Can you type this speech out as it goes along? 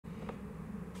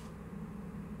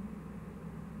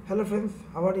Hello friends,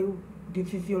 how are you?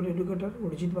 This is your educator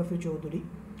Arijit Basu Chowdhury.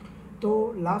 তো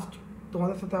last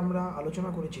তোমাদের সাথে আমরা আলোচনা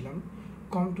করেছিলাম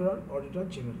কন্ট্রোলার অডিটর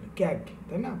জেনারেল ক্যাগ,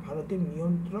 তাই না, ভারতের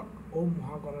নিয়ন্ত্রক ও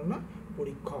মহাগণনা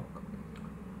পরীক্ষক।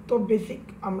 তো বেসিক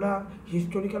আমরা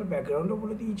হিস্টোরিক্যাল ব্যাকগ্রাউন্ডও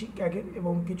বলে দিয়েছি ক্যাগের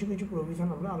এবং কিছু কিছু প্রভিশন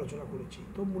আমরা আলোচনা করেছি।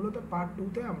 তো মূলত পার্ট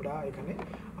 2তে আমরা এখানে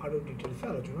আরও ডিটেলসে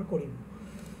আলোচনা করিব।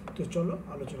 তো চলো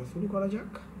আলোচনা শুরু করা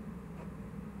যাক।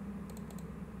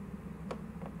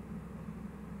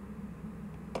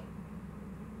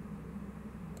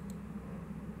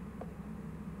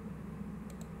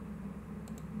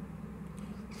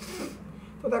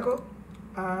 তো দেখো,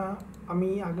 আমি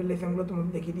আগের লেসনগুলো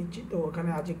তোমাদের দেখিয়ে দিচ্ছি। তো ওখানে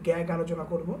আজকে ক্যাগ আলোচনা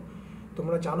করব।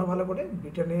 তোমরা জানো ভালো করে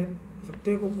ব্রিটেনের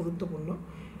সবথেকে খুব গুরুত্বপূর্ণ,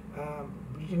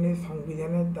 ব্রিটেনের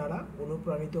সংবিধানের দ্বারা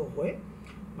অনুপ্রাণিত হয়ে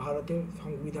ভারতের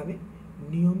সংবিধানে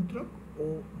নিয়ন্ত্রক ও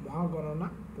মহাগণনা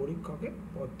পরীক্ষকের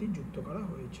পদটি যুক্ত করা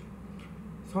হয়েছে।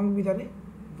 সংবিধানে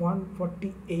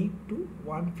 148 to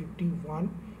 151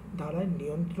 ধারায়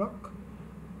নিয়ন্ত্রক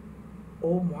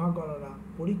ও মহাগণনা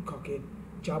পরীক্ষকের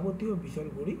যাবতীয়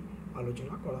বিষয়গুলি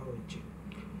আলোচনা করা হয়েছে।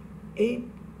 এই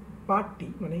পার্টটি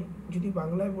মানে যদি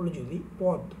বাংলায় বলে যদি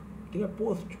পদ, ঠিক আছে,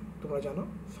 পোস্ট, তোমরা জানো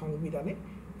সংবিধানে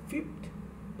 5th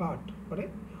পার্ট মানে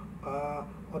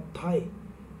অধ্যায়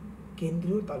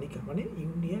কেন্দ্রীয় তালিকা মানে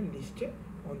ইউনিয়ন লিস্টে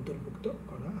অন্তর্ভুক্ত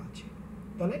করা আছে।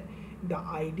 তাহলে the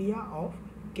idea of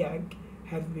CAG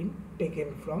has been taken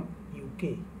from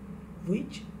UK,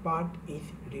 which part is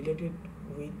related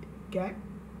with CAG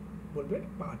বলবে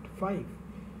পার্ট 5।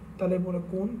 তাহলে বলে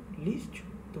কোন লিস্ট,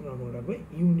 তোমরা মনে রাখবে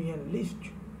ইউনিয়ন লিস্ট,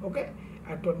 ওকে,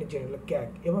 অ্যাটর্নি জেনারেল ক্যাগ,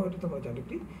 এবং এটা তোমরা জানো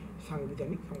একটি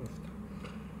সাংবিধানিক সংস্থা।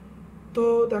 তো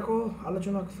দেখো,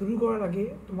 আলোচনা শুরু করার আগে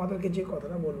তোমাদেরকে যে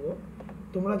কথাটা বলবো,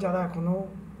 তোমরা যারা এখনও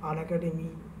আনএকাডেমি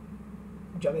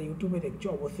যারা ইউটিউবে দেখছো,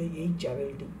 অবশ্যই এই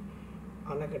চ্যানেলটি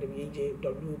আনএকাডেমি, এই যে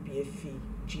WBPSC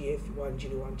GS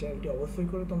 101 চ্যানেলটি অবশ্যই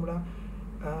করে তোমরা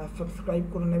সাবস্ক্রাইব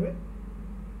করে নেবে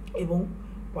এবং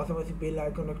পাশাপাশি বেল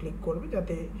আইকনে ক্লিক করবে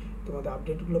যাতে তোমাদের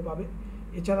আপডেটগুলো পাবে।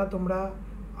 এছাড়া তোমরা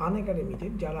আনএকাডেমিতে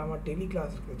যারা আমার ডেলি ক্লাস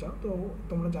শিখতে চাও, তো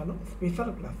তোমরা জানো special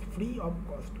class free of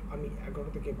cost আমি 11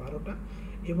 থেকে 12টা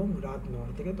এবং রাত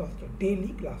 9 থেকে 10টা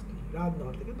ডেলি ক্লাস নিই, রাত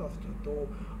 9 থেকে 10টা। তো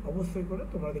অবশ্যই করে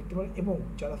তোমরা দেখতে পারো, এবং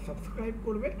যারা সাবস্ক্রাইব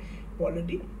করবে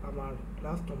পলিটি আমার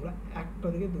ক্লাস তোমরা 1টা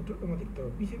থেকে 2টো তোমরা দেখতে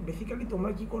পাবে। বেসিক্যালি তোমরা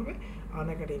কী করবে,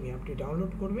 আনএকাডেমি অ্যাপটি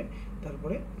ডাউনলোড করবে,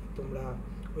 তারপরে তোমরা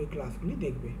ওই ক্লাসগুলি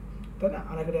দেখবে, তাই না।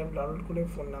 আনএকাডেমি অ্যাপ ডাউনলোড করে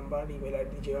ফোন নাম্বার, ইমেল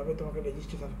আইডি, যেভাবে তোমাকে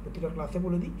রেজিস্ট্রেশন প্রতিটা ক্লাসে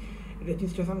বলে দিই,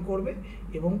 রেজিস্ট্রেশন করবে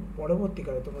এবং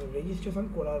পরবর্তীকালে তোমরা রেজিস্ট্রেশন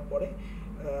করার পরে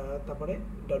তারপরে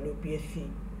WBPSC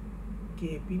কে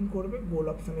পিন করবে, গোল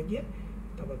অপশানে গিয়ে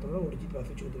তারপর তোমরা অরিজিৎ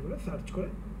বাসু চৌধুরী বলে সার্চ করে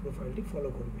প্রোফাইলটি ফলো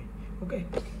করবে, ওকে।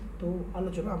 তো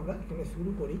আলোচনা আমরা এখানে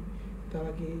শুরু করি। তার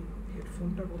আগে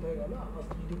হেডফোনটা কোথায় গেল, আওয়াজ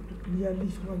যদি একটু ক্লিয়ারলি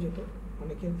শোনা যেত,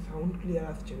 অনেকের সাউন্ড ক্লিয়ার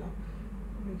আসছে না,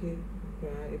 অনেকে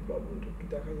এই প্রবলেমটা একটু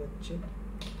দেখা যাচ্ছে।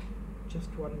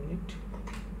 Just 1 minute.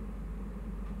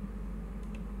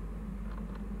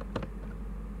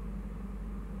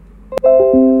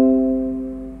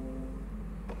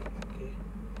 ওকে,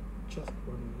 জাস্ট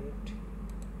 1 মিনিট।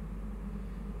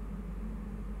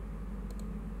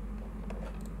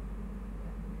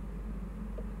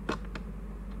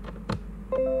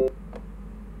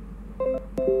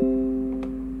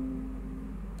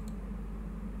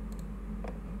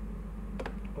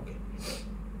 ওকে,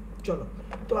 চলো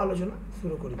তো আলোচনা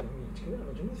শুরু করি। আমি আজকে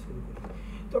আলোচনা শুরু করি।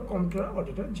 তো কন্ট্রোলার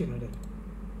অডিটর জেনারেল,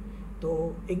 তো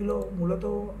এগুলো মূলত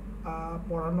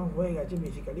পড়ানো হয়ে গেছে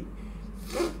বেসিক্যালি।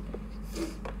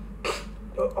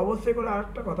 তো অবশ্যই করে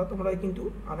আরেকটা কথা, তোমরা কিন্তু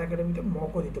আনএকাডেমিতে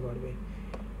মকও দিতে পারবে,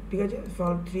 ঠিক আছে,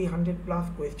 সলভ 300+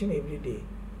 কোয়েশ্চেন এভরি ডে,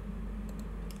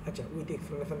 আচ্ছা, উইথ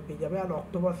এক্সপ্লেনেশন পেয়ে যাবে। আর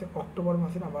অক্টোবর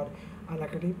মাসের আবার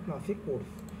আনএকাডেমি প্লাসে কোর্স।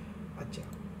 আচ্ছা,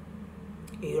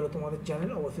 এই হলো তোমাদের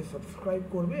চ্যানেল, অবশ্যই সাবস্ক্রাইব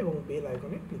করবে এবং বেল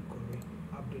আইকনে ক্লিক করবে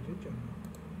আপডেটের জন্য।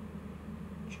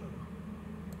 চলো,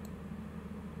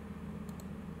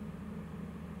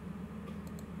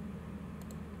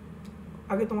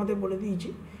 আগে তোমাদের বলে দিয়েছি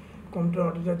কন্ট্রোলার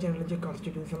অডিটর জেনারেল যে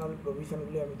কনস্টিটিউশনাল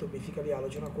প্রভিশনগুলি আমি তো বেসিক্যালি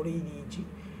আলোচনা করেই দিয়েছি।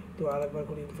 তো আরেকবার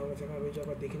করে ইনফরমেশন রয়েছে,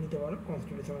 আবার দেখে নিতে পারো।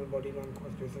 কনস্টিটিউশনাল বডি, নন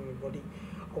কনস্টিটিউশনাল বডি,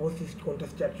 অবশ্যই কোনটা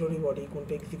স্ট্যাচুটরি বডি,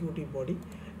 কোনটা এক্সিকিউটিভ বডি,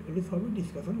 এগুলি সবই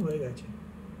ডিসকাশন হয়ে গেছে।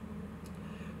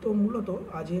 তো মূলত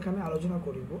আজ এখানে আলোচনা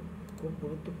করিব খুব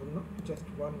গুরুত্বপূর্ণ, just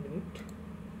 1 minute.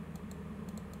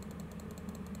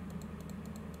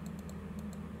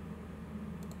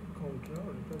 Controller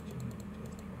auditor general,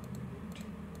 just 1 minute.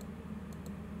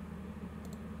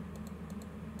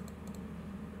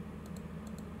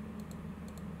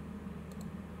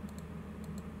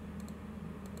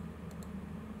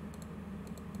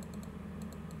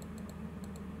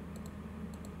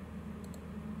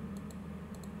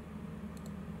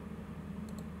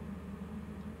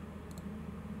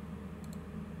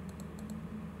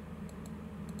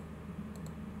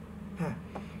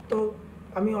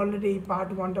 আমি অলরেডি এই পার্ট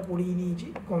 1টা পড়িয়ে দিয়েছি,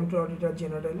 কন্ট্রোলার অডিটর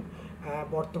জেনারেল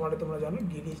বর্তমানে তোমরা জানো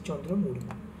গিরিশ চন্দ্র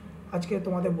মুর্মু। আজকে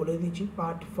তোমাদের বলে দিচ্ছি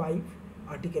part 5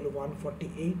 article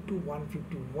 148 to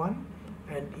 151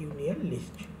 and union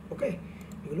list. ওকে,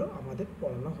 এগুলো আমাদের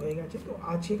পড়ানো হয়ে গেছে, তো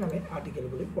আজ এখানে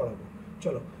আর্টিকেলগুলি পড়াবো।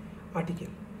 চলো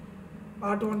আর্টিকেল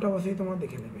পার্ট 1টা অবশ্যই তোমরা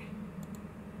দেখে নেবে।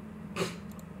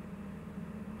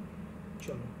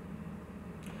 চলো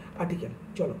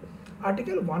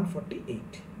আর্টিকেল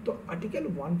 148। তো আর্টিকেল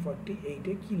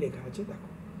 148-এ কী লেখা আছে দেখো।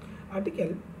 আর্টিকেল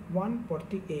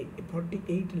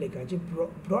 148 লেখা আছে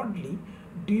broadly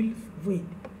deals with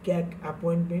CAG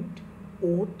appointment,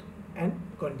 oath and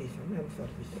condition and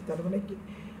service. তার মানে কি,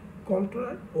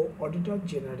 কন্ট্রোলার ও অডিটর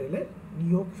জেনারেলের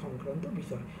নিয়োগ সংক্রান্ত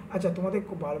বিষয়। আচ্ছা, তোমাদের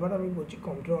বারবার আমি বলছি,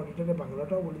 কন্ট্রোলার অডিটরের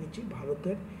বাংলাটাও বলে দিচ্ছি,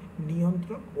 ভারতের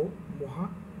নিয়ন্ত্রক ও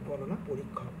মহাগণনা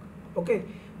পরীক্ষক। ওকে,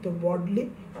 তো ব্রডলি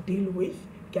ডিল উইথ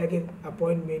ক্যাগের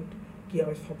অ্যাপয়েন্টমেন্ট,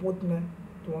 কীভাবে শপথ নেয়,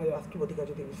 তোমাদের রাষ্ট্রপতির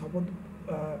কাছে তিনি শপথ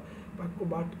বাক্য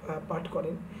পাঠ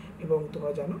করেন, এবং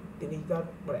তোমরা জানো তিনি তার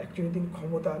অ্যাকচুয়ালি তিনি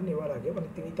ক্ষমতা নেওয়ার আগে, মানে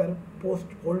তিনি তার পোস্ট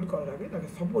হোল্ড করার আগে তাকে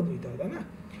শপথ নিতে হয়, তাই না,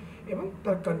 এবং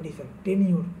তার কন্ডিশন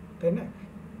টেনিউর, তাই না।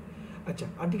 আচ্ছা,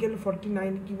 আর্টিকেল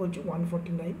 49 কী বলছে,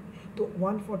 149। তো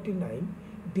 149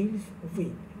 deals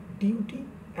with duty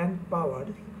and power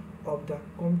of the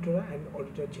controller and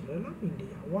auditor general of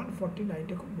India.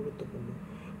 149টা খুব গুরুত্বপূর্ণ।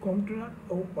 কন্ট্রোলার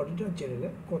ও অডিটর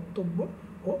জেনারেলের কর্তব্য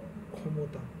ও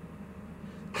ক্ষমতা,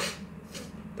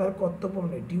 তার কর্তব্য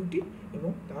মানে ডিউটি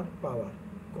এবং তার পাওয়ার,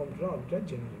 কন্ট্রোলার অডিটর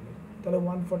জেনারেলের। তাহলে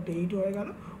 148 হয়ে গেল,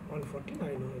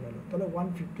 149 হয়ে গেল। তাহলে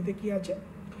 150-তে কী আছে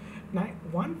না,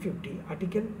 150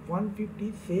 article 150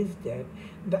 says that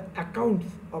the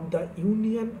accounts of the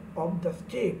union of the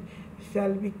state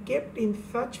shall be kept in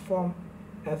such form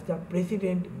as the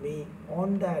president may on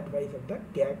the advice of the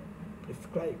CAG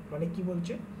prescribe। মানে কি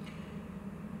বলছে,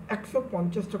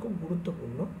 150টা খুব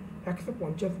গুরুত্বপূর্ণ।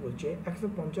 150 বলছে,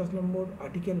 150 নম্বর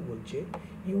আর্টিকেল বলছে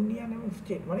ইউনিয়ন এবং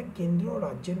স্টেট মানে কেন্দ্র ও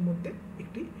রাজ্যের মধ্যে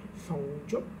একটি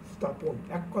সংযোগ স্থাপন।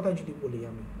 এক কথা যদি বলি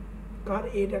আমি, কার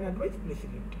এড অ্যান্ড অ্যাডভাইস,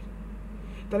 প্রেসিডেন্টের।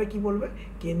 তাহলে কি বলবে,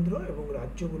 কেন্দ্র এবং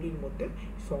রাজ্যগুলির মধ্যে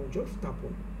সংযোগ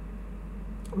স্থাপন।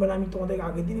 মানে আমি তোমাদের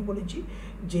আগের দিনই বলেছি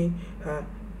যে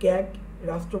ক্যাগ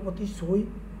রাষ্ট্রপতি সই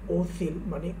ও সিল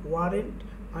মানে warrant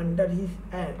under his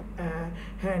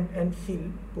hand and seal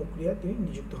প্রক্রিয়া তিনি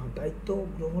নিযুক্ত হন। দায়িত্ব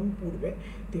গ্রহণ পূর্বে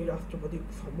তিনি রাষ্ট্রপতির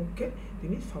সম্মুখে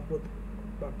তিনি শপথ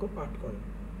বাক্য পাঠ করেন।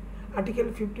 আর্টিকেল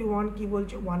 51 কি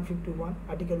বলছে, 151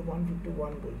 আর্টিকেল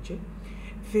 151 বলছে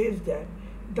সেজ দ্যাট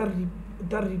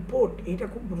দ্য রিপোর্ট, এইটা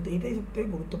খুব এটাই সবথেকে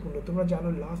গুরুত্বপূর্ণ। তোমরা জানো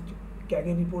লাস্ট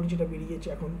ক্যাগের রিপোর্ট যেটা বেরিয়েছে,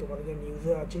 এখন তোমাদের যে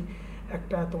নিউজে আছে,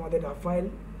 একটা তোমাদের রাফায়েল,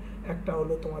 একটা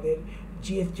হলো তোমাদের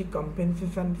জিএসটি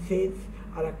কম্পেনসেশন সেস,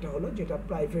 আর একটা হলো যেটা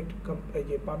প্রাইভেট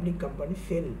যে পাবলিক কোম্পানি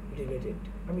সেল রিলেটেড।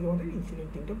 আমি তোমাদের ইনসিডেন্ট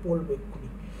তিনটা বলবো এক্ষুনি।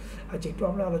 আচ্ছা, একটু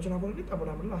আমরা আলোচনা করে নিই, তারপরে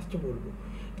আমরা লাস্টে বলবো।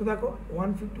 তো দেখো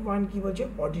 151 কী বলছে,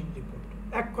 অডিট রিপোর্ট।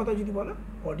 এক কথা যদি বলো,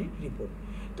 অডিট রিপোর্ট।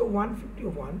 তো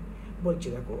 151 বলছে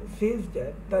দেখো, says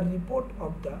that the report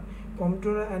of the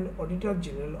Comptroller and Auditor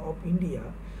General of India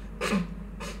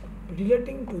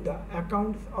relating to the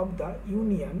accounts of the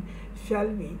union shall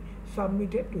be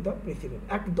submitted to the president।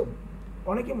 একদম,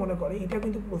 অনেকে মনে করে এটা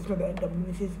কিন্তু প্রশ্ন দেয়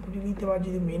WBCS দিতে পারে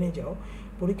যদি মেনে যাও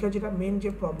পরীক্ষা, যেটা মেন যে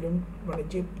প্রবলেম মানে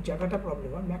যে জায়গাটা প্রবলেম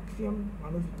হয়, ম্যাক্সিমাম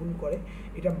মানুষ ভুল করে,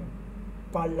 এটা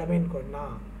পার্লামেন্ট করে না।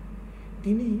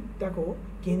 তিনি দেখো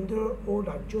কেন্দ্র ও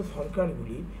রাজ্য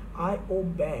সরকারগুলির আয় ও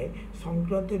ব্যয়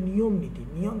সংক্রান্ত নিয়ম নীতি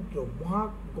নিয়ন্ত্রণ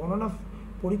মহাগণনা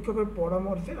পরীক্ষকের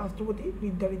পরামর্শে রাষ্ট্রপতি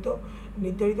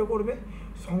নির্ধারিত করবে।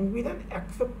 সংবিধান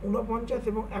 149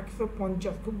 এবং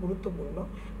 150 খুব গুরুত্বপূর্ণ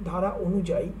ধারা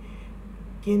অনুযায়ী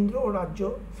কেন্দ্র ও রাজ্য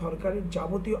সরকারের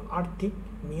যাবতীয় আর্থিক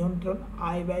নিয়ন্ত্রণ,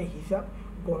 আয় ব্যয় হিসাব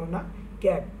গণনা,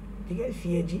 ক্যাগ, ঠিক আছে,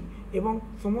 সিএজি এবং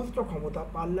সমস্ত ক্ষমতা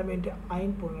পার্লামেন্টে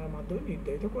আইন প্রণয়নের মাধ্যমে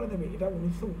নির্ধারিত করে দেবে। এটা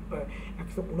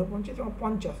 149 এবং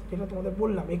 50, যেটা তোমাদের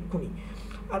বললাম এক্ষুনি।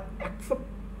 আর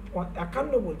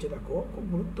 151 বলছে, দেখো খুব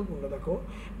গুরুত্বপূর্ণ, দেখো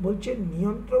বলছে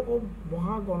নিয়ন্ত্রক ও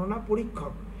মহাগণনা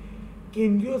পরীক্ষক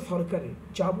কেন্দ্রীয় সরকারের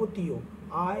যাবতীয়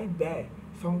আয় ব্যয়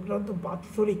সংক্রান্ত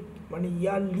বাৎসরিক মানে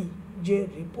ইয়ারলি যে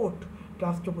রিপোর্ট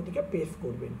রাষ্ট্রপতিকে পেশ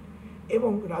করবেন,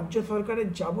 এবং রাজ্য সরকারের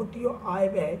যাবতীয় আয়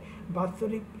ব্যয়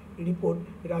বাৎসরিক রিপোর্ট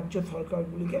রাজ্য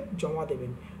সরকারগুলিকে জমা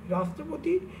দেবেন।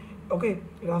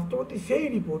 রাষ্ট্রপতি সেই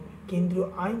রিপোর্ট কেন্দ্রীয়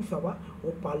আইনসভা ও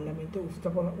পার্লামেন্টে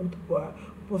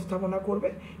উপস্থাপনা করবে,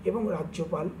 এবং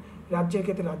রাজ্যের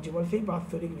ক্ষেত্রে রাজ্যপাল সেই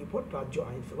বাৎসরিক রিপোর্ট রাজ্য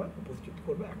আইনসভায় উপস্থিত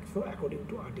করবে অ্যাকর্ডিং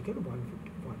টু আর্টিকেল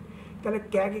 151। তাহলে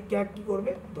ক্যাগ কী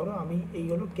করবে, ধরো আমি এই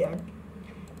হলো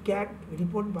ক্যাগ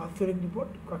রিপোর্ট, বাৎসরিক রিপোর্ট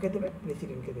কাকে দেবে,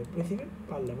 প্রেসিডেন্টকে দেবে। প্রেসিডেন্ট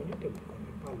পার্লামেন্টে টেবিল করবে,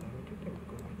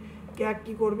 ক্যাগ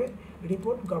কী করবে,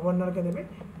 রিপোর্ট গভর্নরকে দেবে,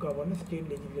 গভর্নর স্টেট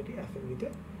লেজিসলেটিভ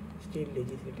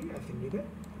অ্যাসেম্বলিতে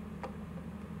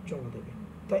জমা দেবে।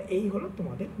 তা এই হলো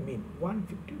তোমাদের মেন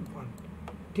 151।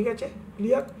 ঠিক আছে,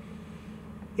 ক্লিয়ার।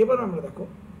 এবার আমরা দেখো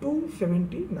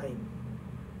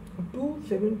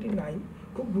 279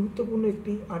 খুব গুরুত্বপূর্ণ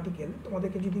একটি আর্টিকেল।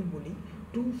 তোমাদেরকে যদি বলি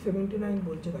 279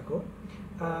 বলছে, দেখো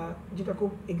যেটা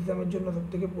খুব এক্সামের জন্য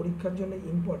সবথেকে পরীক্ষার জন্য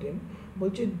ইম্পর্টেন্ট,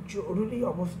 বলছে জরুরি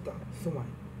অবস্থা সময়।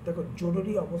 দেখো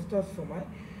জরুরি অবস্থার সময়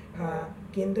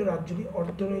কেন্দ্র রাজ্যটি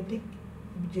অর্থনৈতিক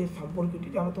যে সম্পর্কটি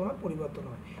যেন তোমার পরিবর্তন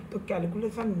হয়। তো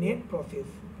ক্যালকুলেশন নেট প্রসেস,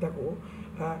 দেখো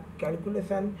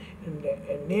calculation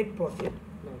net process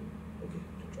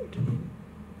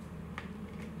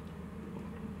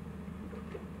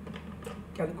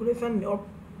calculation of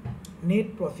net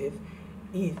process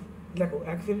is দেখো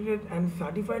accelerated and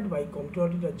certified by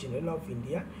Comptroller General of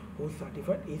India whose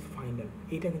certified is final।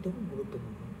 এটা কিন্তু খুব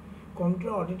গুরুত্বপূর্ণ।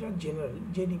 কন্ট্রোলার অডিটর জেনারেল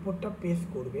যে রিপোর্টটা পেশ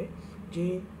করবে,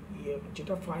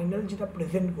 যেটা ফাইনাল, যেটা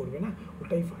প্রেজেন্ট করবে না,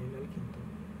 ওটাই ফাইনাল। কিন্তু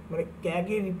মানে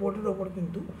ক্যাগের রিপোর্টের ওপর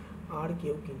কিন্তু আর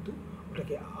কেউ কিন্তু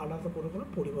ওটাকে আলাদা করে কোনো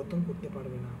পরিবর্তন করতে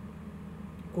পারবে না।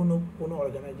 কোনো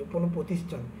অর্গানাইজেশন, কোনো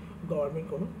প্রতিষ্ঠান, গভর্নমেন্ট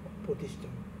কোনো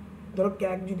প্রতিষ্ঠান, ধরো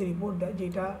ক্যাগ যদি রিপোর্ট দেয় যে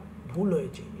এটা ভুল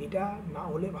হয়েছে, এটা না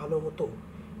হলে ভালো হতো,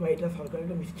 বা এটা সরকারের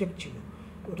একটা মিস্টেক ছিল,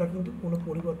 ওটা কিন্তু কোনো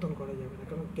পরিবর্তন করা যাবে না,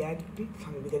 কারণ ক্যাগ একটি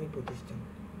সাংবিধানিক প্রতিষ্ঠান।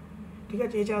 ঠিক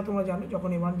আছে, এছাড়া তোমরা জানো যখন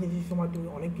এমার্জেন্সির সময় তুমি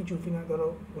অনেক কিছু ধরো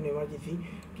কোনো এমার্জেন্সি,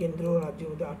 কেন্দ্র রাজ্যের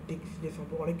মধ্যে আর্থিক যে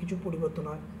সম্পর্ক অনেক কিছু পরিবর্তন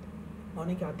হয়,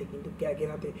 অনেকের হাতে কিন্তু ক্যাগের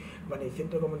হাতে, মানে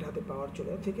সেন্ট্রাল গভর্নমেন্টের হাতে পাওয়ার চলে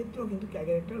যায়, সেক্ষেত্রেও কিন্তু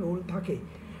ক্যাগের একটা রোল থাকে।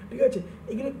 ঠিক আছে,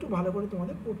 এগুলো একটু ভালো করে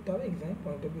তোমাদের পড়তে হবে, এক্সামের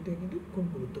পয়েন্ট অফ ভিউ থেকে কিন্তু খুব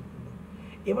গুরুত্বপূর্ণ।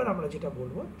 এবার আমরা যেটা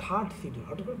বলবো থার্ড শিডিউল,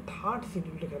 হঠাৎ করে থার্ড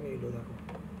শিডিউলটা এখানে এলো। দেখো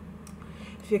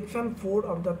section 4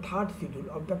 of the third schedule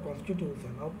of the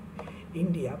constitution of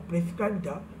India prescribe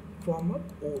the form of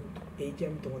oath. এই যে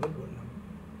আমি তোমাদের বললাম,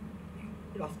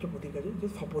 রাষ্ট্রপতির কাছে যে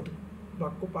শপথ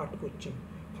বাক্য পাঠ করছেন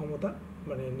ক্ষমতা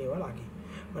মানে নেওয়ার আগে,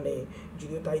 মানে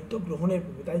যদি দায়িত্ব গ্রহণের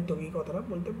পূর্বে, দায়িত্ব এই কথাটা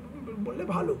বললে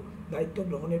ভালো, দায়িত্ব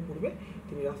গ্রহণের পূর্বে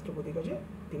তিনি রাষ্ট্রপতির কাছে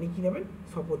তিনি কী নেবেন,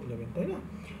 শপথ নেবেন, তাই না?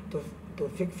 তো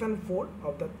section 4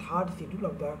 of the third schedule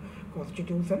of the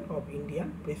constitution of India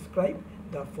prescribe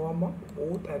the form of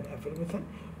oath and affirmation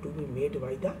two be made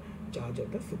by the জাজ of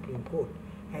the supreme court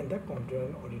and the Comptroller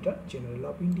and Auditor General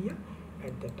of India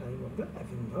at the time of the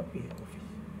assuming of office।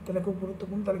 তাহলে খুব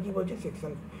গুরুত্বপূর্ণ। তাহলে কী বলছে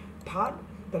section third,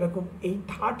 তাহলে খুব এই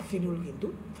third schedule কিন্তু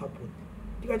শপথ।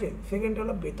 ঠিক আছে, সেকেন্ড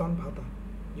হলো বেতন ভাতা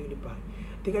যেগুলি পায়।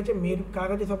 ঠিক আছে, কার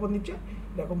কাছে শপথ নিচ্ছে,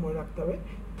 দেখো মনে রাখতে হবে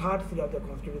third schedule of the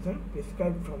constitution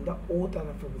prescribe from the oath and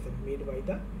affirmation made by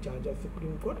the জাজ of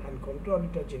supreme court and control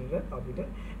auditor general auditor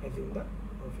assume the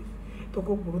office. তো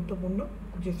খুব গুরুত্বপূর্ণ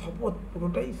যে শপথ,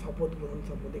 পুরোটাই শপথ গ্রহণ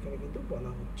সম্বন্ধে এখানে কিন্তু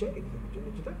বলা হচ্ছে এক্সামের জন্য,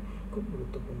 যেটা খুব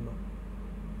গুরুত্বপূর্ণ।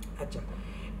 আচ্ছা,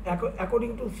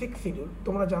 অ্যাকর্ডিং টু 6 শিডিউল,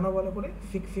 তোমরা জানো ভালো করে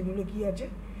 6 শিডিউলে কী আছে,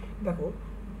 দেখো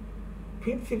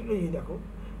 5th শিডিউলে যদি দেখো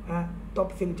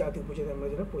তফসিল জাতি উপজাতি আমরা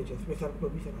যেটা পড়েছি, স্পেশাল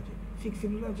প্রভিশন আছে। 6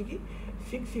 শিডিউলে আছে কি,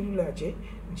 6 শিডিউলে আছে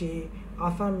যে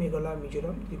আসাম, মেঘালয়,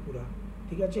 মিজোরাম, ত্রিপুরা।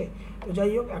 ঠিক আছে, তো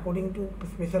যাই হোক অ্যাকর্ডিং টু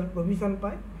স্পেশাল প্রভিশন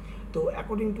পায়। তো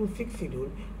according to 6th schedule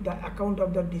the account of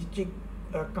the district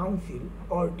council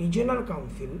or regional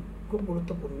council, খুব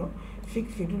গুরুত্বপূর্ণ,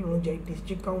 6th শিডিউল অনুযায়ী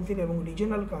ডিস্ট্রিক্ট কাউন্সিল এবং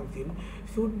regional council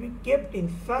should be kept in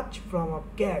such form of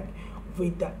CAG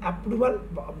with the approval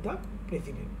of the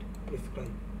president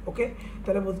prescribe. ওকে,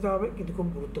 তাহলে বুঝতে হবে কিন্তু খুব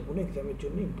গুরুত্বপূর্ণ, এক্সামের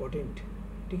জন্য ইম্পর্টেন্ট।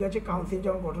 ঠিক আছে, কাউন্সিল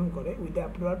যখন গঠন করে উইথ দ্য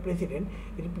অ্যাপ্রুভাল প্রেসিডেন্ট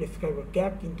এটি প্রেসক্রাইব,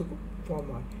 ক্যাগ কিন্তু খুব ফর্ম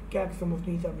হয়, ক্যাগ সমস্ত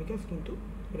হিসাব নিকাশ কিন্তু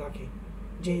রাখে।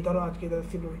 যে ধরো আজকে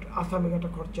শিডিউল আসামে একটা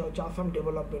খরচা হচ্ছে আসাম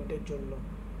ডেভেলপমেন্টের জন্য।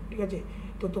 ঠিক আছে,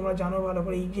 তো তোমরা জানো ভালো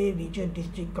করে এই যে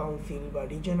ডিস্ট্রিক্ট কাউন্সিল বা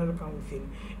রিজিওনাল কাউন্সিল,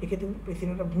 এক্ষেত্রে কিন্তু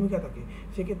প্রেসিডেন্টের ভূমিকা থাকে,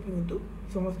 সেক্ষেত্রে কিন্তু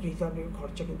সমস্ত হিসাবের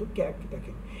খরচা কিন্তু ক্যাগ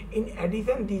দেখেন। In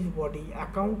addition this body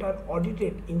account R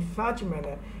audited in such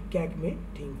manner CAG May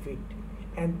think fit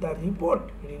and the report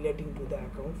relating to the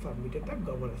account submitted the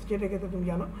governor. সেটা ক্ষেত্রে তুমি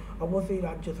জানো অবশ্যই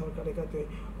রাজ্য সরকারের কাছে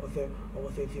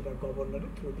অবশ্যই সেটা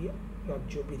গভর্নরের থ্রু দিয়ে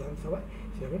রাজ্য বিধানসভায়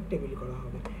সেভাবে টেবিল করা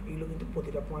হবে। এগুলো কিন্তু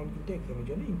প্রতিটা পয়েন্ট কিন্তু এক্সামের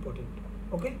জন্য ইম্পর্টেন্ট।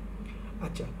 ওকে,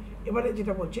 আচ্ছা, এবারে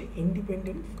যেটা বলছে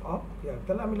ইন্ডিপেন্ডেন্স অফ ক্যাগ,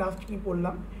 তাহলে আমি লাস্ট কী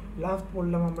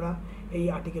পড়লাম, আমরা এই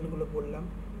আর্টিকেলগুলো পড়লাম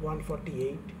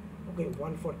 148, ওকে,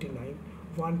 149,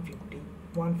 150,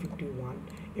 151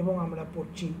 এবং আমরা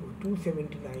পড়ছি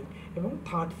 279 এবং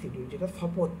থার্ড শিডিউল যেটা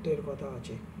শপথের কথা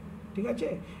আছে। ঠিক আছে,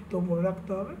 তো মনে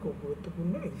রাখতে হবে, খুব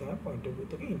গুরুত্বপূর্ণ, এক্সামের পয়েন্ট অফ ভিউ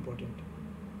থেকে ইম্পর্টেন্ট।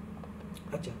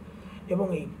 আচ্ছা, এবং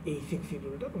এই 6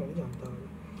 শিডিউলটা তোমাদের জানতে হবে।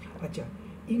 আচ্ছা,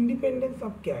 ইন্ডিপেন্ডেন্স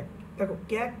অফ ক্যাগ, দেখো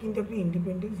ক্যাগ কিন্তু একটা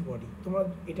ইন্ডিপেন্ডেন্স বডি, তোমার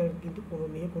এটা কিন্তু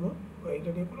এটা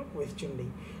নিয়ে কোনো কোয়েশ্চেন নেই।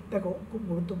 দেখো খুব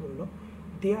গুরুত্বপূর্ণ,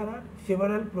 দেয়ার আর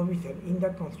several provision in the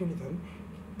constitution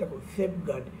দেখো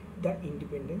safeguard the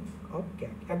independence of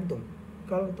CAG, একদম।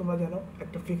 কারণ তোমরা জানো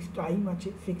একটা ফিক্সড টাইম আছে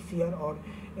 6 year অর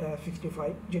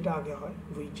 65, যেটা আগে হয়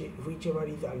হুইচ এভার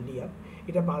ইজ আর্লিয়ার।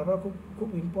 এটা বারবার খুব খুব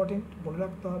ইম্পর্টেন্ট মনে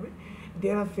রাখতে হবে।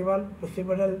 দেয়ার আর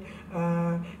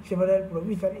several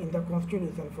provision in the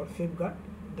constitution for safeguard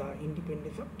the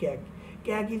independence of CAG.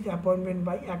 CAG is appointment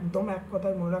by, একদম এক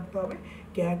কথায় মনে রাখতে হবে,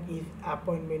 CAG is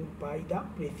appointment by the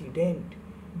president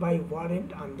by warrant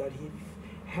under his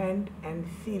hand and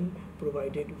seal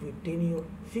provided with tenure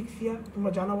 6 year।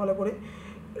 তোমরা জানো ভালো করে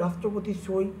রাষ্ট্রপতি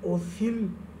সই ও সিল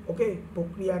ওকে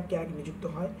প্রক্রিয়া ক্যাগ নিযুক্ত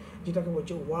হয়, যেটাকে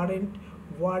বলছে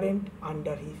warrant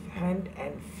under his hand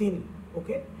and seal.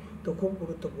 ওকে, তো খুব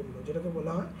গুরুত্বপূর্ণ, যেটাকে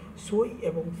বলা হয় সই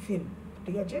এবং সিল,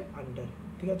 ঠিক আছে, আন্ডার,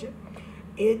 ঠিক আছে।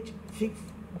 এজ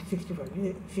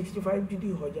 65 যদি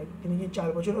হয়ে যায়, তিনি যদি 4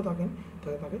 বছরও থাকেন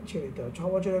তাহলে তাকে ছেড়ে দিতে হয়। 6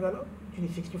 বছরে গেল, যদি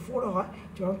 64ও হয়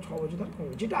তখন 6 বছর তার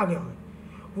কমে, যেটা আগে হয়।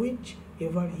 Which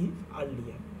ever is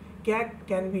earlier CAG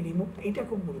can be remove, এইটা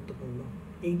খুব গুরুত্বপূর্ণ,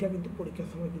 এইটা কিন্তু পরীক্ষার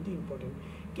সময় কিন্তু important.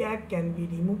 CAG can be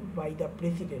remove by the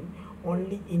president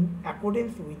only in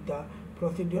accordance with the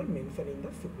procedure mentioned in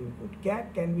the Supreme Court. CAG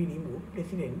can be removed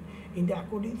president in the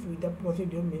accordance with the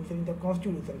procedure mentioned in the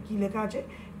Constitution. কি লেখা আছে?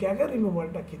 ক্যাগের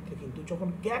রিমুভালটার ক্ষেত্রে কিন্তু যখন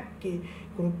ক্যাগকে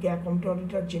কোনো computer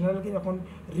auditor জেনারেলকে যখন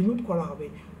remove করা হবে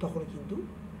তখন কিন্তু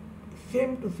সেম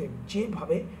টু সেম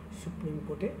যেভাবে সুপ্রিম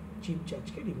কোর্টে চিফ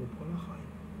জাজকে রিমুভ করা হয়,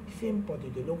 সেম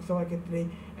পদ্ধতি। লোকসভার ক্ষেত্রে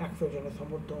 100 জনের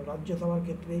সমর্থন, রাজ্যসভার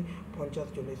ক্ষেত্রে 50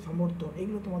 জনের সমর্থন,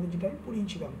 এগুলো তোমাদের যেটা আমি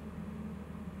পড়িয়েছিলাম,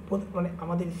 মানে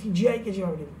আমাদের সিজিআইকে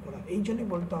যেভাবে রিমুভ করা। এই জন্যই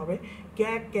বলতে হবে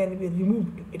ক্যাগ ক্যান বি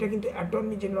রিমুভড। এটা কিন্তু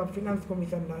attorney general of finance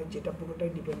commission নয়, যেটা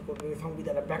পুরোটাই ডিপেন্ড করবে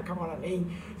সংবিধানে ব্যাখ্যা করা নেই,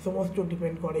 সমস্ত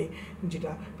ডিপেন্ড করে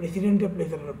যেটা প্রেসিডেন্টের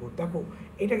প্লেজারের উপর। দেখো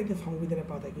এটা কিন্তু সংবিধানের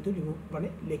পাতায় কিন্তু রিমুভ মানে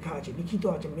লেখা আছে, লিখিত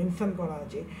আছে, মেনশন করা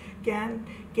আছে।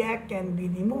 CAG can be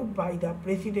remove by the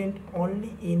president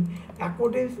only in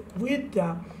accordance with the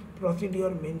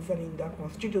procedure mention in the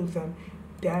constitution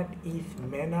that is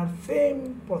manner same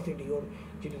procedure,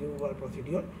 যেটা রিমুভাল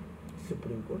প্রসিডিওর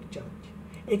সুপ্রিম কোর্ট জাজ।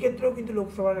 এক্ষেত্রেও কিন্তু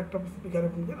লোকসভার একটা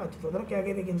স্পিকারের ভূমিকা আছে। সুতরাং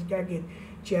ক্যাগের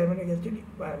চেয়ারম্যান এগেনস্টে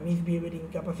মিসবিহেভিয়ার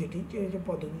ইনক্যাপাসিটি যে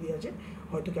পদ্ধতি আছে,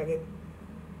 হয়তো ক্যাগের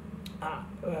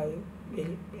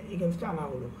এগেনস্টে আনা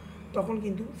হলো, তখন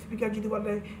কিন্তু স্পিকার যদি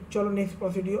বলে চলো নেক্সট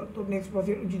প্রসিডিওর, তো নেক্সট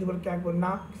প্রসিডিওর যদি বলে ক্যাগ বলে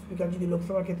না, স্পিকার যদি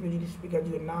লোকসভার ক্ষেত্রে যদি স্পিকার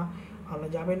যদি না আনা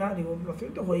যাবে না রিমুভ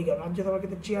প্রসিডিওর, তো হয়ে গেল। রাজ্যসভার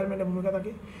ক্ষেত্রে চেয়ারম্যানের ভূমিকা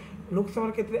থাকে,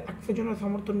 লোকসভার ক্ষেত্রে 100 জনের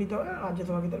সমর্থন নিতে হবে,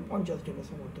 রাজ্যসভার ক্ষেত্রে 50 জনের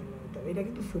সমর্থন নিতে হবে। এটা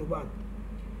কিন্তু শুরুবাত।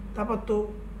 তারপর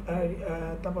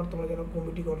তোমার যেন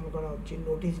কমিটি গঠন করা হচ্ছে,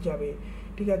 নোটিশ যাবে,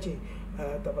 ঠিক আছে,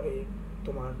 তারপরে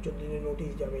তোমার 14 দিনের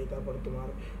নোটিশ যাবে, তারপরে তোমার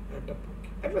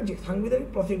একটা যে সাংবিধানিক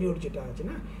প্রসিডিওর যেটা আছে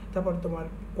না, তারপর তোমার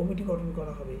কমিটি গঠন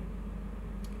করা হবে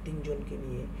 3 জনকে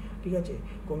নিয়ে, ঠিক আছে,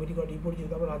 কমিটি গঠন রিপোর্ট যেটা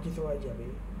তারপর রাজ্যসভায় যাবে,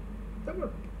 তারপর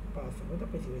পাস হবে, তার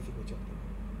প্রেসিডেন্সি করতে হবে।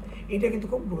 এটা কিন্তু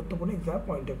খুব গুরুত্বপূর্ণ এক্সাম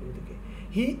পয়েন্ট অফ ভিউ থেকে।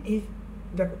 হি ইজ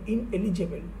দেখো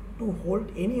ineligible to hold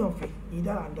any office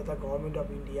either under the government of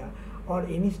India or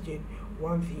any state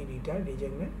once he retire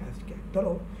রিজাইনমেন্ট as CAG.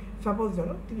 ধরো সাপোজ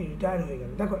ধরো তিনি রিটায়ার হয়ে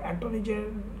গেলেন, দেখো অ্যাটর্নি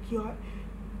জেনারেল কী হয়,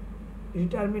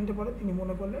 রিটায়ারমেন্টের পরে তিনি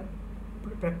মনে করলে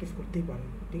প্র্যাকটিস করতেই পারেন,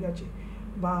 ঠিক আছে,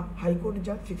 বা হাইকোর্ট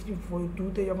যা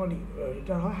 62-তে যখন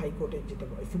রিটায়ার হয় হাইকোর্টে যেতে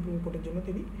পারে, সুপ্রিম কোর্টের জন্য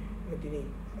তিনি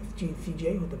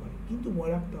সিজিআই হতে পারেন। কিন্তু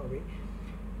মনে রাখতে হবে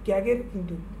ক্যাগের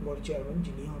কিন্তু বড় চেয়ারম্যান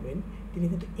যিনি হবেন তিনি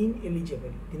কিন্তু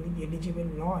ইনএলিজেবল, তিনি এলিজিবল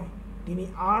নয়, তিনি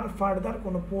আর ফার্দার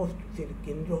কোনো পোস্ট, সে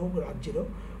কেন্দ্র হোক রাজ্যের হোক,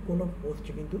 কোনো পোস্ট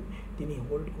কিন্তু তিনি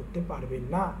হোল্ড করতে পারবেন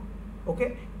না। ওকে,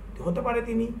 হতে পারে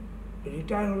তিনি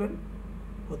রিটায়ার হলেন,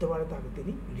 হতে পারে তাকে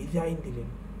তিনি রিজাইন দিলেন,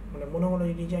 মানে মনে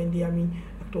রিজাইন দিয়ে আমি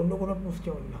একটা অন্য কোনো পোস্টে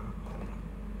না হবে না,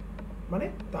 মানে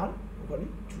তার ওখানে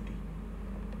ছুটি।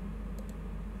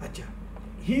 আচ্ছা,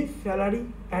 his salary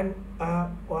and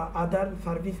other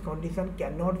service condition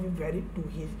cannot be varied to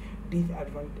his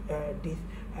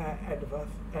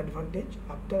disadvantage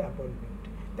after appointment.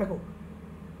 দেখো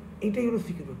এটাই হলো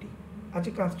সিকিউরিটি।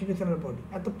 আচ্ছা, কনস্টিটিউশনাল বডি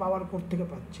এত পাওয়ার কোর্ট থেকে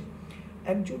পাচ্ছে,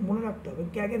 একজন মনে রাখতে হবে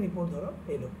ক্যাগের রিপোর্ট ধরো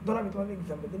এলো, ধরো আমি তোমাদের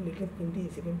এক্সাম্পল দিই, লেটেস্ট 3টি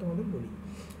ইনসিডেন্ট তোমাদের বলি।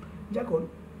 যখন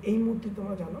এই মুহূর্তে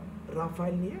তোমরা জানো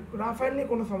রাফায়েল নিয়ে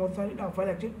কোনো সমস্যা নেই, রাফায়েল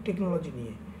একটি টেকনোলজি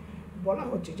নিয়ে বলা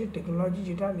হচ্ছে যে টেকনোলজি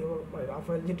যেটা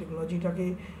রাফায়েল যে টেকনোলজিটাকে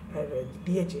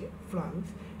দিয়েছে ফ্রান্স,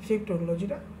 সেই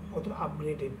টেকনোলজিটা অতটা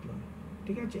আপগ্রেডেড নয়,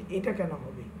 ঠিক আছে। এটা কেন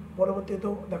হবে পরবর্তীতে? তো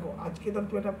দেখো আজকে ধর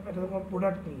তুমি একটা তোমার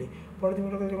প্রোডাক্ট কিনলে, পরে তুমি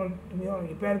ওটাকে যখন তুমি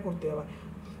রিপেয়ার করতে যাবে,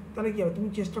 তাহলে কী হবে, তুমি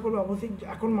চেষ্টা করবে অবশ্যই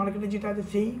এখন মার্কেটে যেটা আছে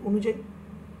সেই অনুযায়ী,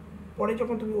 পরে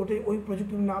যখন তুমি ওই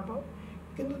প্রযুক্তি না পাও,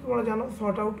 কিন্তু তোমরা জানো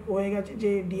শর্ট আউট হয়ে গেছে,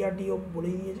 যে ডিআরডিও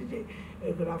বলেই দিয়েছে যে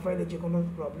রাফায়েলের যে কোনো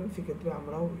প্রবলেম সেক্ষেত্রে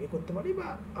আমরাও করতে পারি বা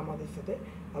আমাদের সাথে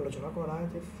আলোচনা করা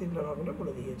আছে, সেন্ট্রাল গভর্নমেন্টও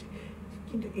বলে দিয়েছে।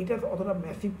 কিন্তু এটা অতটা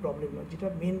ম্যাসিভ প্রবলেম নয়। যেটা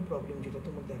মেন প্রবলেম, যেটা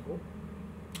তোমরা দেখো,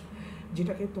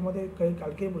 যেটাকে তোমাদের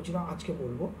কালকে বলছিলাম আজকে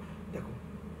বলবো, দেখো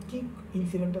কি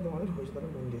ইনসিডেন্টটা তোমাদের হয়েছে, তাহলে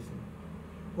মন দিয়ে শোনো।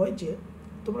 হয়েছে,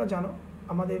 তোমরা জানো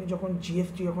আমাদের যখন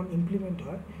জিএসটি যখন ইমপ্লিমেন্ট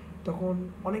হয় তখন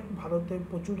অনেক ভারতের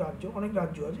প্রচুর রাজ্য, অনেক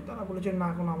রাজ্য আছে তারা বলেছে না,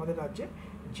 এখন আমাদের রাজ্যে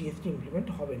জিএসটি ইমপ্লিমেন্ট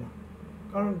হবে না,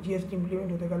 কারণ জিএসটি ইমপ্লিমেন্ট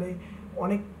হতে গেলে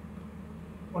অনেক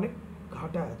অনেক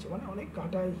ঘাটা আছে, মানে অনেক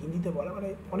ঘাটা হিন্দিতে বলে, মানে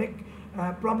অনেক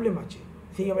প্রবলেম আছে,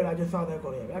 সেইভাবে রাজস্ব আদায়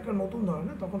করা যাবে। একটা নতুন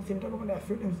ধরনের, তখন সেন্ট্রাল গভর্নমেন্ট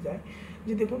অ্যাসিওরেন্স দেয়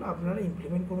যে দেখুন আপনারা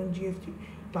ইমপ্লিমেন্ট করুন জিএসটি,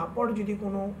 তারপর যদি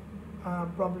কোনো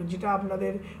প্রবলেম, যেটা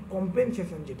আপনাদের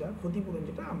কম্পেনসেশন, যেটা ক্ষতিপূরণ,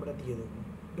 যেটা আমরা দিয়ে দেবো,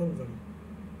 ডোন্ট ওয়ারি।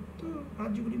 তো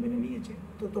রাজ্যগুলি মেনে নিয়েছে।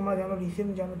 তো তোমরা জানো,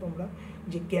 রিসেন্ট জানো তোমরা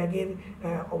যে ক্যাগের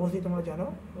অবশ্যই তোমরা জানো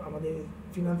আমাদের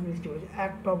ফিনান্স মিনিস্ট্রি বলেছে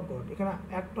অ্যাক্ট অফ গড। এখানে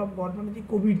অ্যাক্ট অফ গড মানে যে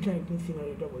কোভিড-19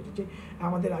 সিনারিওটা বলছে যে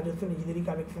আমাদের রাজস্ব নিজেদেরই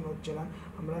কালেকশন হচ্ছে না,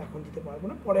 আমরা এখন দিতে পারবো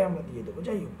না, পরে আমরা দিয়ে দেবো।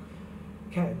 যাই হোক,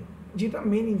 হ্যাঁ, যেটা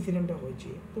মেন ইনসিডেন্টটা হয়েছে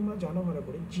তোমরা জানো ভালো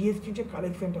করে, জিএসটি যে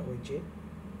কালেকশনটা হয়েছে,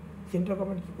 সেন্ট্রাল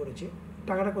গভর্নমেন্ট কী করেছে,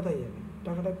 টাকাটা কোথায় যাবে?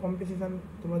 টাকাটা কম্পেনসেশন,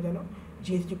 তোমরা জানো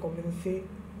জিএসটি কম্পেনসেশন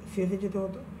শেষে যেতে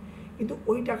হতো, কিন্তু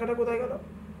ওই টাকাটা কোথায় গেল?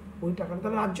 ওই টাকাটা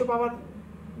তাহলে রাজ্য পাওয়ার,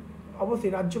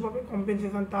 অবশ্যই রাজ্য পাবে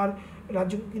কম্পেনসেশন, তার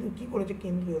রাজ্য কিন্তু কী করেছে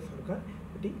কেন্দ্রীয় সরকার,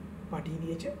 ওটি পাঠিয়ে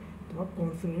দিয়েছে তোমার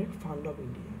কনসোলিডেটেড ফান্ড অফ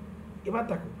ইন্ডিয়া। এবার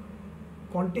দেখো,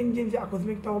 কন্টিনজেন্সি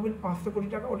আকস্মিক তহবিল 500 কোটি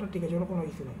টাকা, ওটা ঠিক আছে, ওটা কোনো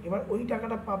ইস্যু নেই। এবার ওই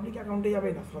টাকাটা পাবলিক অ্যাকাউন্টে যাবে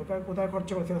না, সরকার কোথায়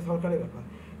খরচা করে সেটা সরকারের ব্যাপার,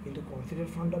 কিন্তু কনসিডারেড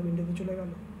ফান্ড অফ ইন্ডিয়াতে চলে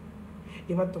গেল।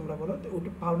 এবার তোমরা বলো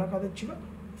ওটা পাওনা কাদের ছিল?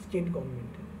 স্টেট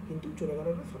গভর্নমেন্টের, কিন্তু চলে গেল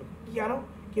ওটা সরকার। কি আরও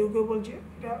কেউ কেউ বলছে,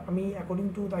 এটা আমি according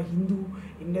to the Hindu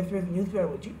industrial news paper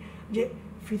বলছি, যে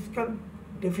ফিসকাল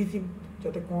ডেফিসিট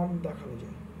যাতে কম দেখানো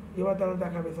যায়। এবার তারা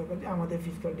দেখাবে সরকার যে আমাদের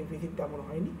ফিসকাল ডেফিসিট তেমন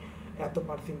হয়নি, এত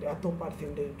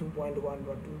পার্সেন্টেজ 2.1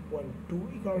 বা 2.2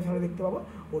 ইকোনমিক সার্ভে দেখতে পাবো,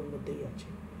 ওর মধ্যেই আছে।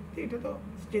 তো এটা তো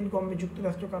স্টেট গভর্নমেন্ট,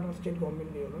 যুক্তরাষ্ট্র কারণ স্টেট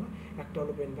গভর্নমেন্ট নিয়ে হলো না, একটা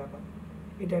হলো পেন ব্যাপার,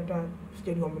 এটা একটা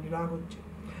স্টেট গভর্নমেন্টের রাগ হচ্ছে।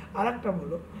 আর একটা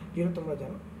হলো যেটা তোমরা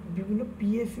জানো, বিভিন্ন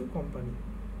পিএসইউ কোম্পানি,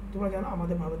 তোমরা জানো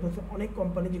আমাদের ভারতবর্ষে অনেক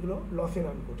কোম্পানি যেগুলো লসে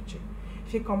রান করছে,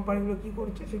 সেই কোম্পানিগুলো কী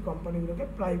করছে, সেই কোম্পানিগুলোকে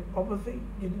অবশ্যই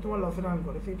যদি তোমার লসে রান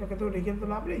করে সেটাকে তো রেখে তো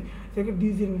লাভ নেই, সেটাকে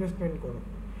ডিসইনভেস্টমেন্ট করো।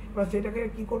 এবার সেটাকে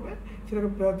কী করবে, সেটাকে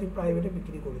প্রাইভেটে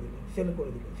বিক্রি করে দিলে, সেল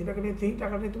করে দিলে, সেটাকে নিয়ে সেই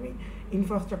টাকাটা তুমি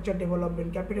ইনফ্রাস্ট্রাকচার ডেভেলপমেন্ট,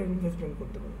 ক্যাপিটাল ইনভেস্টমেন্ট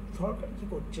করতে পারো। সরকার কী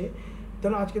করছে,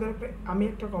 ধরো আজকে ধরো আমি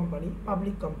একটা কোম্পানি,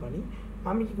 পাবলিক কোম্পানি,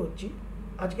 আমি কী করছি,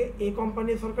 আজকে এ কোম্পানি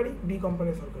সরকারি, বি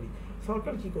কোম্পানি সরকারি,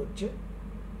 সরকার কী করছে,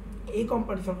 এই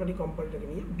সরকারি কোম্পানিটাকে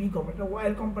নিয়ে বি কোম্পানিটা,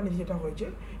 অয়েল কোম্পানি যেটা হয়েছে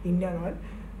ইন্ডিয়ান অয়েল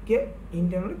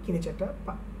কিনেছে, একটা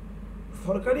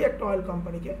সরকারি একটা অয়েল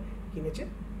কোম্পানিকে কিনেছে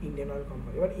ইন্ডিয়ান অয়েল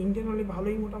কোম্পানি। এবার ইন্ডিয়ান অয়েলে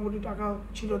ভালোই মোটামুটি টাকা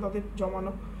ছিল তাদের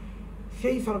জমানো,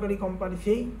 সেই সরকারি কোম্পানি,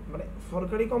 মানে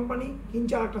সরকারি কোম্পানি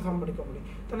কিনছে আর একটা সামরিক কোম্পানি,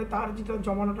 তাহলে তার যেটা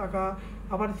জমানো টাকা,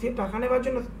 আবার সে টাকা নেওয়ার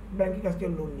জন্য ব্যাংকের কাছ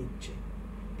থেকে লোন নিচ্ছে,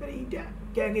 তাহলে এইটা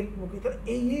ক্যাগের পক্ষে, তাহলে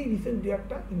এই রিসেন্ট দু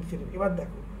একটা ইনসিডেন্ট। এবার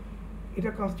দেখো, এটা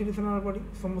কনস্টিটিউশনাল বডি,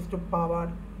 সমস্ত পাওয়ার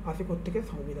আসে থেকে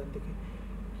সংবিধান থেকে,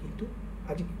 কিন্তু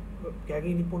আজ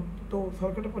ক্যাগের রিপোর্ট তো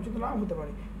সরকারের পছন্দ নাও হতে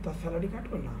পারে, তার স্যালারি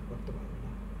কাটবে না, করতে পারবে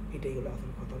না। এটাই হলো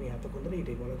আসল কথা। আমি এতক্ষণ ধরে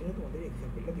এটাই বলার জন্য তোমাদের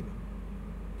এক্সাম্পলটা দিলাম,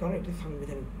 কারণ এটা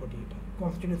সাংবিধানিক বডি, এটা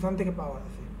কনস্টিটিউশন থেকে পাওয়ার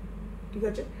আসে, ঠিক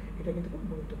আছে। এটা কিন্তু খুব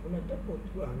গুরুত্বপূর্ণ একটা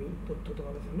তথ্য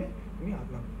তোমাদের সামনে আমি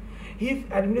আনলাম। His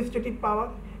administrative power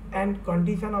and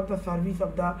condition of the service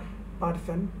of the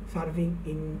person serving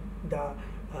in the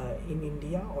in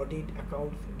India audit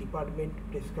accounts department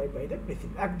prescribed by the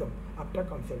president, একদম after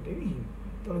consulting him।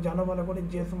 তোমরা জানো ভালো করে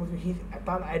যে সমস্ত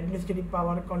তার administrative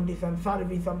power, condition,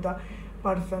 service of the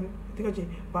person, ঠিক আছে,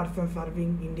 person serving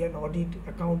Indian audit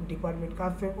account department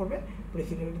কার সাথে করবে,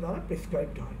 প্রেসিডেন্টের দ্বারা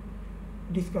প্রেসক্রাইবড হয়,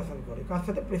 ডিসকাশন করে কার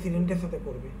সাথে, প্রেসিডেন্টের সাথে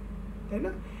করবে, তাই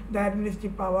না। The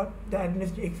administrative power, the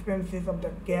administrative expenses of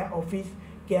the office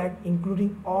CAG including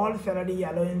all salary,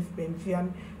 allowance, pension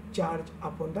charge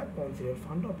upon the considered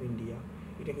fund of India.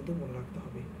 এটা কিন্তু মনে রাখতে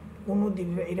হবে, কোনো দিন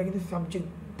এটা কিন্তু subject,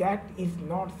 that is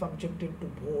not subjected to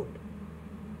vote.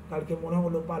 কালকে মনে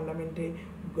হলো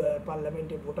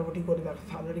পার্লামেন্টে ভোটাভুটি করে তার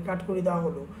স্যালারি কাট করে দেওয়া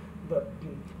হলো,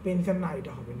 পেনশন না,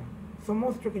 এটা হবে না।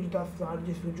 সমস্ত কিছু তার চার্জ,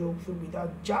 সুযোগ সুবিধা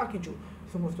যা কিছু,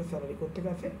 সমস্ত স্যালারি করতে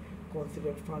গেছে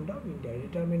কনসিডারেড ফান্ড অফ ইন্ডিয়া।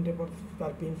 রিটায়ারমেন্টের পর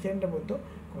তার পেনশনটা বলতো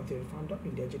কনসিডারেড ফান্ড অফ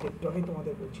ইন্ডিয়া, যেটা একটু আগেই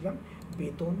তোমাদের বলছিলাম,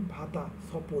 বেতন ভাতা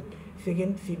শপথ,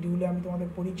 সেকেন্ড শিডিউলে আমি তোমাদের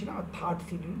পড়িয়েছিলাম, আর থার্ড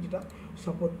শিডিউল যেটা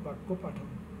শপথ বাক্য পাঠন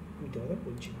আমি তোমাদের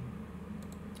বলছিলাম।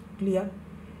 ক্লিয়ার?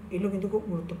 এগুলো কিন্তু খুব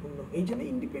গুরুত্বপূর্ণ, এই জন্য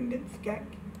ইন্ডিপেন্ডেন্স ক্যাগ।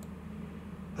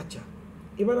 আচ্ছা,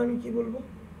 এবার আমি কি বলবো,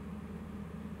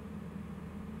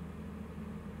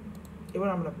 এবার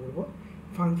আমরা পড়বো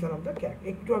ফাংশন অফ দ্য ক্যাগ।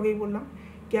 একটু আগেই বললাম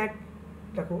ক্যাগ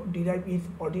দেখো derive is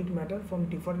audit matter from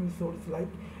different source like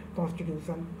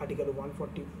constitution article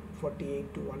 148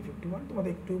 to 151।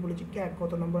 তোমাদের একটুই বলেছি ক্যাগ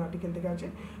কত নম্বর আর্টিকেল থেকে আছে,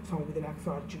 সংবিধান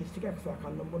 148 থেকে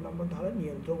 151 নম্বর ধারা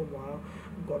নিয়ন্ত্রক ও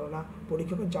গণনা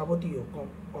পরীক্ষকের যাবতীয়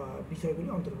বিষয়গুলি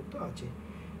অন্তর্ভুক্ত আছে।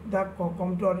 The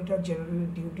comptroller auditor general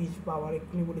duties পাওয়ার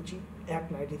এক্ষুনি বলেছি act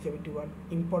 1971,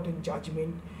 important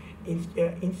judgement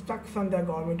instruction the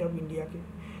government of ইন্ডিয়াকে,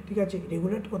 ঠিক আছে,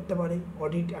 রেগুলেট করতে পারে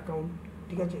অডিট অ্যাকাউন্ট,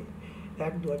 ঠিক আছে,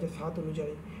 অ্যাক্ট 2007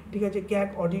 অনুযায়ী, ঠিক আছে। CAG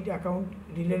audit account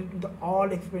related to the all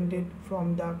expended from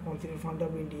the consider fund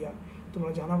of India,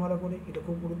 তোমরা জানা ভালো করে, এটা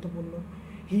খুব গুরুত্বপূর্ণ।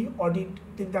 হি অডিট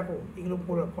দেখো এগুলো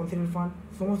কনসিডার ফান্ড,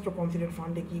 সমস্ত কনসিডার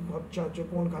ফান্ডে কী খরচা হচ্ছে,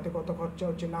 কোন খাতে কত খরচা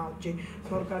হচ্ছে না হচ্ছে,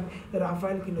 সরকার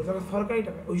রাফায়েল কিনলো সরকারি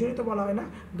টাকা, ওই জন্যই তো বলা হয় না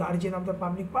guardian of the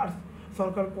public purse.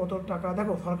 সরকার কত টাকা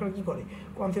দেখো সরকার কী করে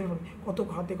কনসিডার ফান্ড কত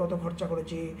খাতে কত খরচা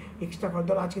করেছে, এক্সট্রা খরচ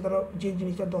ধরো আজকে ধরো যে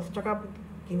জিনিসটা 10 টাকা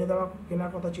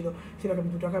কেনার কথা ছিল সেটাকে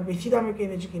 2 টাকা বেশি দামে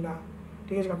কিনেছে কিনা,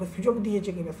 ঠিক আছে, কাউকে সুযোগ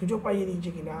দিয়েছে কিনা, সুযোগ পাইয়ে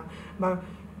দিয়েছে কিনা,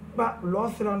 বা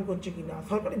লস রান করছে কিনা,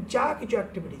 সরকারের যা কিছু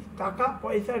অ্যাক্টিভিটিস টাকা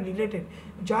পয়সা রিলেটেড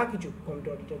যা কিছু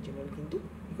কন্ট্রোল অডিটর জেনারেল কিন্তু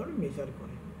কী করে মেজার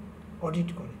করে, অডিট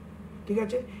করে, ঠিক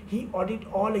আছে। হি audit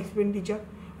all expenditure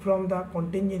from the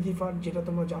contingency fund, যেটা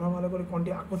তোমরা জানো ভালো করে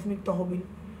আকস্মিক তহবিল,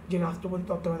 যে রাষ্ট্রপতি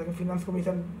তত্ত্বাবধানে ফিনান্স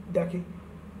কমিশন দেখে,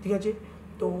 ঠিক আছে।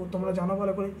 তো তোমরা জানো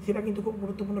ভালো করে সেটা কিন্তু খুব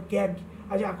গুরুত্বপূর্ণ। ক্যাগ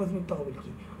আজ আকস্মিক তহবিল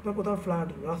কী, ধর কোথাও ফ্লাড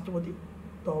হলো রাষ্ট্রপতি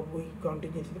তহবিল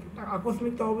কন্টিনজেন্সি থেকে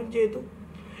আকস্মিক তহবিল যেহেতু,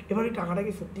 এবার এই টাকাটা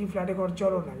কি সত্যিই ফ্ল্যাটে খরচা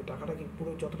হলো না, টাকাটা কি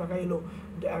পুরো যত টাকা এলো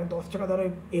 10 টাকা ধরো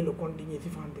এলো কন্টিনজেন্সি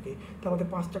ফান্ড থেকে, তার মধ্যে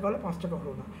 5 টাকা হলে 5 টাকা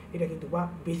হলো না, এটা কিন্তু বা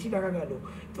বেশি টাকা গেল,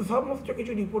 তো সমস্ত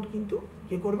কিছু রিপোর্ট কিন্তু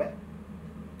কে করবে,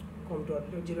 কন্ট্রোলার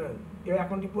অডিটর জেনারেল। এবার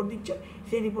এখন রিপোর্ট দিচ্ছে,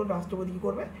 সেই রিপোর্ট রাষ্ট্রপতি কী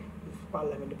করবে,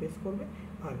 পার্লামেন্টে পেশ করবে,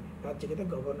 আর রাজ্যকে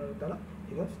গভর্নরের দ্বারা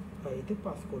এটা এতে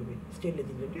পাস করবে স্টেট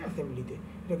লেজিসলেটিভ অ্যাসেম্বলিতে,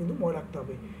 এটা কিন্তু মনে রাখতে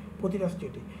হবে প্রতিটা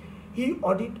স্টেটে। হি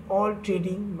audit all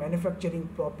trading manufacturing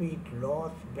profit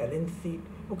loss balance sheet,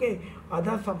 ওকে,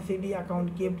 আদার subsidy account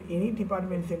kept any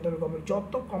department central government,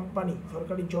 যত কোম্পানি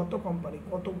সরকারি যত কোম্পানি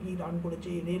কত কী রান করেছে,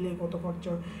 রেলে কত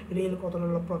খরচা, রেল কত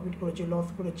প্রফিট করেছে লস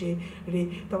করেছে,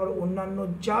 তারপর অন্যান্য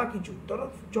যা কিছু ধরো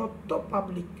যত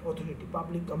পাবলিক অথরিটি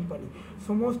পাবলিক কোম্পানি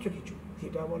সমস্ত কিছু,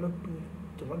 সেটা বলো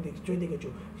তোমরা নিশ্চয়ই দেখেছো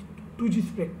 2G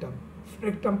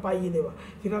স্পেকট্রাম পাইয়ে দেওয়া,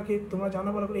 সেটাকে তোমরা জানো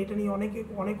ভালো করে, এটা নিয়ে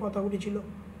অনেক কথা উঠেছিল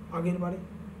আগের বারে,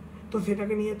 তো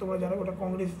সেটাকে নিয়ে তোমরা জানো ওটা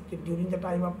Congress during the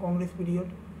time of Congress period,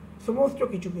 সমস্ত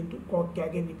কিছু কিন্তু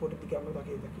ক্যাগের রিপোর্টের দিকে আমরা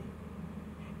তাকিয়ে থাকি,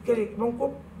 ঠিক আছে, এবং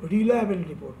খুব রিলায়েবল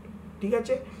রিপোর্ট, ঠিক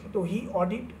আছে। তো হি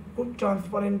অডিট খুব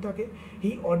ট্রান্সপারেন্ট থাকে,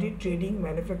 হি audit trading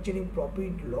manufacturing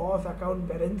profit loss account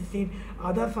balance sheet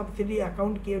other subsidy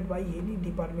account kept by any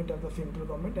department of the central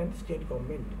government and state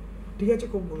government, ঠিক আছে,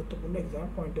 খুব গুরুত্বপূর্ণ এক্সাম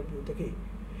পয়েন্ট অফ ভিউ থেকে।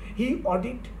 হি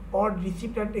audit odd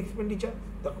receipt and expenditure,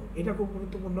 দেখো এটা খুব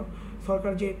গুরুত্বপূর্ণ,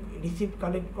 সরকার যে রিসিপ্ট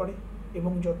কালেক্ট করে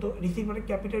এবং যত রিসিপ্ট মানে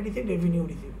ক্যাপিটাল রিসিপ্ট রেভিনিউ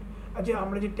রিসিপ্ট, আচ্ছা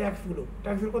আমরা যে ট্যাক্সগুলো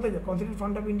কোথায় যায়, কনসিডার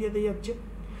ফান্ড অফ ইন্ডিয়াতে যাচ্ছে,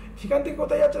 সেখান থেকে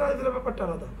কোথায় যাচ্ছে না, সেটা ব্যাপারটা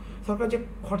আলাদা। সরকার যে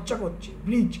খরচা করছে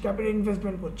ব্রিজ ক্যাপিটাল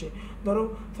ইনভেস্টমেন্ট করছে, ধরো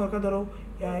সরকার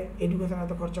এডুকেশন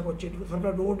এত খরচা করছে,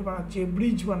 সরকার রোড বানাচ্ছে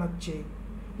ব্রিজ বানাচ্ছে,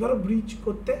 ধরো ব্রিজ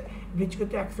করতে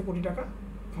 100 কোটি টাকা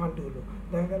ফান্ড হলো,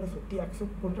 দেখা গেল সত্যি 100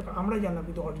 কোটি টাকা আমরা জানলাম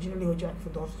কিন্তু অরিজিনালি হয়েছে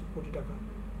 110 কোটি টাকা,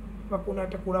 বা কোনো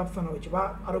একটা করাপশান হয়েছে বা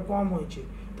আরও কম হয়েছে,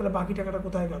 তাহলে বাকি টাকাটা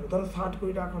কোথায় গেল, ধরো 60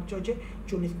 কোটি টাকা খরচা হয়েছে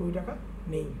 40 কোটি টাকা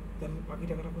নেই, তাহলে বাকি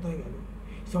টাকাটা কোথায় গেল,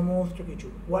 সমস্ত কিছু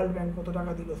ওয়ার্ল্ড ব্যাংক কত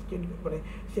টাকা দিল স্টেট মানে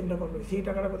সেন্ট্রাল গভর্নমেন্ট সেই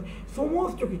টাকাটা কোথায়,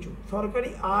 সমস্ত কিছু সরকারি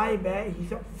আয় ব্যয়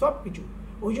হিসাব সব কিছু,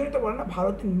 ওই জন্যই তো বলে না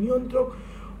ভারতের নিয়ন্ত্রক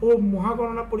ও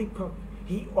মহাগণনা পরীক্ষক।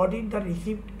 হি audit the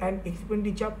receipt and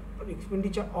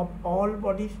expenditure of all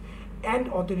bodies and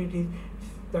authorities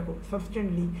দেখো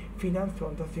সাবস্টেন্টলি finance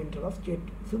from the central of state,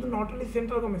 শুধু not only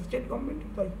central government state government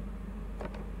তাই,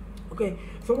 ওকে,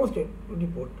 সমস্ত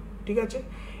রিপোর্ট, ঠিক আছে।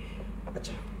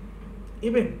 আচ্ছা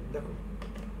ইভেন দেখো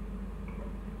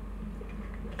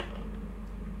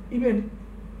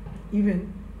even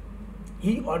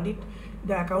he audit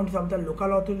the accounts of the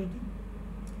local authority,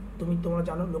 তোমরা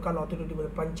জানো লোকাল অথরিটি বলে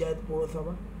পঞ্চায়েত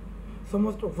পৌরসভা,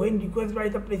 সমস্ত when request by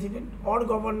the president or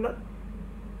governor,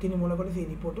 তিনি মনে করেন সেই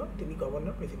রিপোর্টও তিনি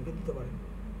গভর্নর প্রেসিডেন্টকে দিতে পারেন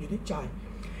যদি চায়।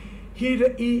 হি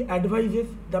অ্যাডভাইজেস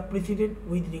the president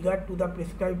with regard to the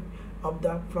prescribe of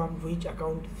the from which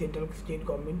account central state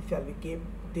government shall be kept,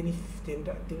 তিনি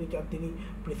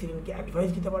প্রেসিডেন্টকে অ্যাডভাইস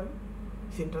দিতে পারেন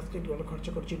সেন্ট্রাল স্টেট গভর্নমেন্ট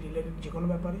খরচা করছে রিলেটেড যে কোনো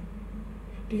ব্যাপারে,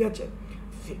 ঠিক আছে।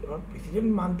 এবার প্রেসিডেন্ট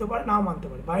মানতে পারে নাও মানতে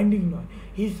পারে, বাইন্ডিং নয়।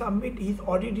 হি submit his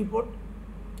audit report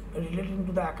relating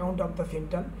to the account of the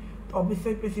central,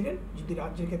 অবশ্যই প্রেসিডেন্ট যদি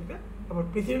রাজ্যের ক্ষেত্রে, আবার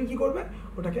প্রেসিডেন্ট কী করবে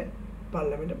ওটাকে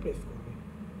পার্লামেন্টে প্রেস করবে,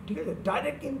 ঠিক আছে,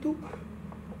 ডাইরেক্ট কিন্তু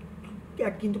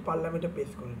ক্যাগ কিন্তু পার্লামেন্টে পেশ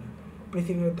করে না,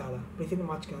 প্রেসিডেন্টের দ্বারা, প্রেসিডেন্ট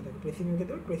মাঝখানে থাকে, প্রেসিডেন্টকে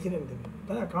দেবে, প্রেসিডেন্ট দেবে,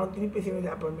 তাই না, কারণ তিনি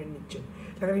প্রেসিডেন্টের অ্যাপয়েন্টমেন্ট নিচ্ছেন,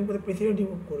 তাকে কিন্তু প্রেসিডেন্ট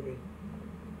রিমুভ করবে।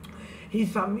 He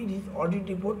submit his audit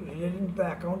report relating to the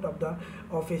account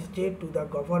of a state to the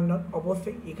governor.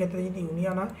 অবশ্যই এক্ষেত্রে যদি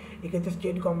ইউনিয়ন হয় এক্ষেত্রে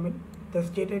স্টেট গভর্নমেন্ট, তো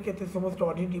স্টেটের ক্ষেত্রে সমস্ত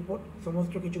অডিট রিপোর্ট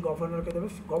সমস্ত কিছু গভর্নরকে দেবে,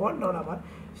 গভর্নর আবার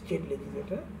স্টেট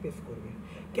লেজিসলেটরে পেশ করবে।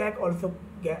 CAG also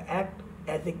act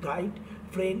as a guide,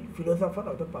 friend, philosopher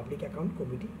of the public account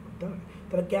committee.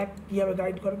 তাহলে ক্যাগ কীভাবে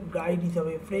গাইড করে? গাইড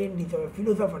হিসাবে, ফ্রেন্ড হিসাবে,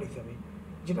 ফিলোসফার হিসাবে,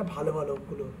 যেটা ভালো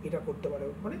ভালোগুলো এটা করতে পারে,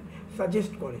 মানে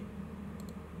সাজেস্ট করে,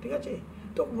 ঠিক আছে।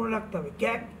 তো মনে রাখতে হবে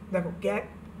ক্যাগ, দেখো CAG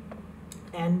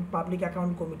and public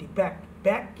account committee,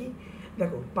 pack কি,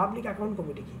 দেখো পাবলিক অ্যাকাউন্ট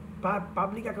কমিটি কি,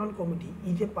 public account committee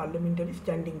is a parliamentary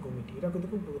standing committee, এটা কিন্তু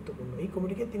খুব গুরুত্বপূর্ণ। এই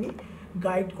কমিটিকে তিনি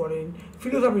গাইড করেন,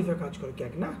 ফিলোসফি হিসেবে কাজ করে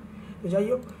ক্যাগ, না? তো যাই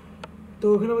হোক, তো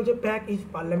ওখানে বলছে pack is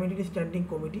parliamentary standing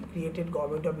committee created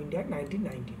government of India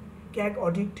 1990। CAG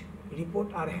audit report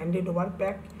R handed over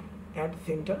pack at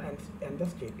central and the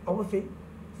state. অবশ্যই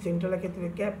সেন্ট্রালের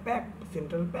ক্ষেত্রে প্যাক,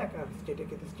 সেন্ট্রাল প্যাক, আর স্টেটের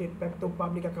ক্ষেত্রে স্টেট প্যাক। তো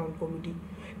পাবলিক অ্যাকাউন্ট কমিটি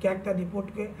ক্যাগ তার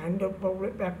রিপোর্টকে হ্যান্ড ওভার করবে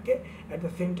প্যাককে at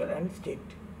the central and state.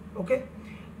 Okay,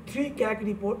 3 CAG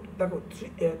report, দেখো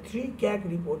 3 CAG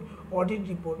report, audit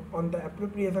report on the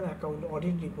appropriation account,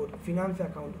 audit report, finance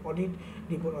account, audit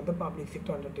report on the public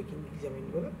sector undertaking examined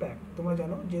by the PAC। তোমরা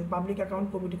জানো যে public account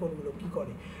committee কোনগুলো কী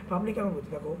করে? Public account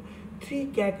committee দেখো 3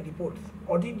 CAG reports,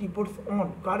 audit reports on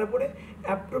কার উপরে?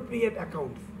 appropriate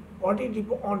accounts, audit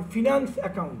report on finance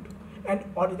account and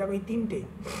audit, দেখো এই তিনটে।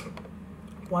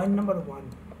 পয়েন্ট নাম্বার 1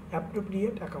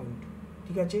 appropriate account,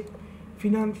 ঠিক আছে,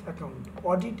 finance account,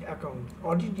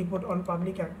 audit report on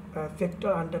public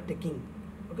sector undertaking,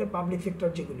 okay, public sector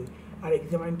যেগুলো, আর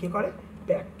examine কে করে?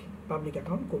 Pack, public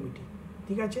account committee,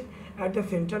 ঠিক আছে। At the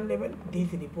central level this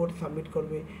report submit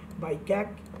করবে বাই ক্যাগ,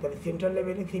 তাহলে সেন্ট্রাল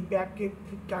লেভেলে সেই প্যাককে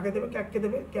কাকে দেবে? ক্যাগকে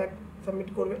দেবে, ক্যাগ সাবমিট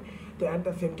করবে। তো at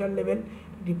the central level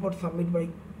report submit by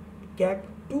CAG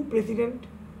to president,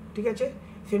 ঠিক আছে,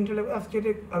 সেন্ট্রাল লেভেল আর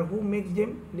স্টেটের, আর হু makes them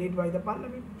led by the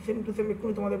parliament. Same to same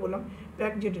এক্ষুনি তোমাদের বললাম,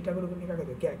 প্যাক যে ডেটাগুলো কাকে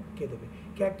দেবে? ক্যাগকে দেবে।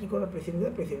 ক্যাগ কী করবে?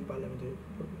 প্রেসিডেন্ট পার্লামেন্টে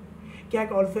করবে। ক্যাগ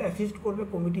অলসো অ্যাসিস্ট করবে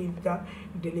committee the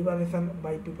deliberation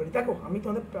by people. দেখো আমি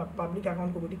তোমাদের পাবলিক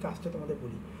অ্যাকাউন্ট কমিটি কাজটা তোমাদের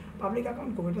বলি। Public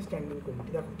account committee standing committee,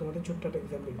 দেখো তোমাদের ছোট্ট একটা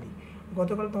এক্সাম্পল দিই।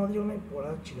 গতকাল তোমাদের যখন আমি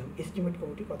পড়াচ্ছিলাম এস্টিমেট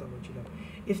কমিটির কথা বলছিলাম।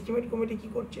 এস্টিমেট কমিটি কী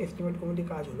করছে? এস্টিমেট কমিটির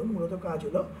কাজ হলো, মূলত কাজ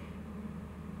হলো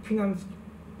ফিনান্স,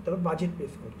 ধরো বাজেট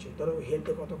পেশ করছে, ধরো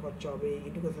হেলথে কত খরচা হবে,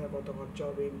 এডুকেশনে কত খরচা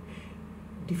হবে,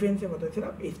 ডিফেন্সে কত, সেটা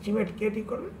এস্টিমেট কে ঠিক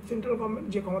করবে? সেন্ট্রাল গভর্নমেন্ট,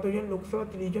 যে ক্ষমতাধর লোকসভা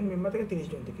 30 জন মেম্বার থেকে 30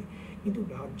 জন থেকে। কিন্তু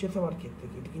রাজ্যসভার ক্ষেত্রে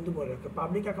কিন্তু বলে রাখে,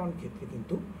 পাবলিক অ্যাকাউন্ট ক্ষেত্রে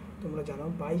কিন্তু তোমরা জানো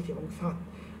 22 এবং 7,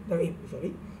 দেখো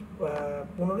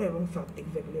 15 এবং 7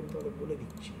 এক্স্যাক্টলি আমি তোমাদের বলে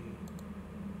দিচ্ছি।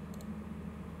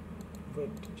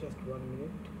 Wait just 1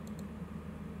 minute.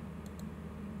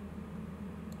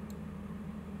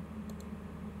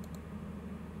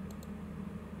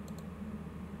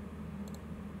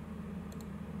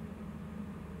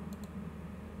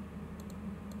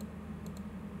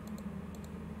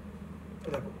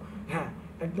 দেখো হ্যাঁ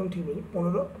একদম ঠিক বলছি,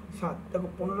 15-7, দেখো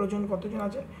 15 জন কতজন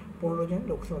আছে? 15 জন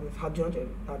লোকসভাতে, 7 জন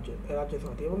আছে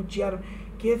রাজ্যসভাতে, এবং চেয়ার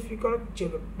কে স্পিকার?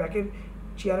 প্যাকের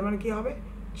চেয়ারম্যান কে হবে?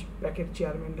 প্যাকের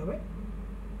চেয়ারম্যান হবে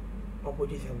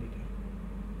অপোজিশন লিডার।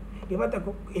 এবার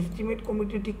দেখো এস্টিমেট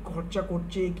কমিটি ঠিক খরচা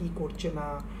করছে কি করছে না,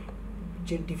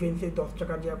 যে ডিফেন্সে 10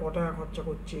 টাকার জায়গা ক টাকা খরচা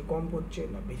করছে, কম করছে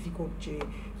না বেশি করছে,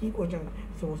 কী করছে না,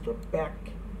 সমস্ত প্যাক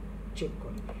চেক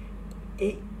করে।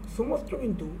 এই সমস্ত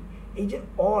কিন্তু এই যে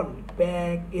all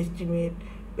pack, estimate,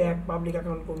 pack, public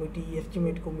account committee,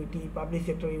 estimate committee, public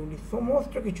sector unit,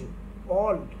 সমস্ত কিছু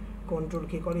অল কন্ট্রোল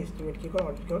কে করে? এস্টিমেট কে করে?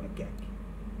 অডিট কে করে? ক্যাগ।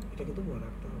 এটা কিন্তু মনে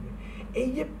রাখতে হবে। এই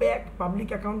যে প্যাক, পাবলিক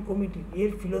অ্যাকাউন্ট কমিটি,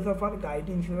 এর ফিলোসফার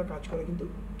গাইডেন্স হিসেবে কাজ করে কিন্তু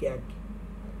ক্যাগ।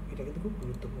 এটা কিন্তু খুব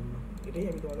গুরুত্বপূর্ণ, এটাই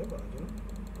আমি তোমাদের বলার জন্য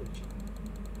বলছি।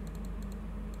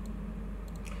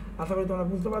 আশা করি তোমরা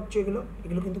বুঝতে পারছো।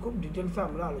 এগুলো কিন্তু খুব ডিটেলসে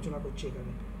আমরা আলোচনা করছি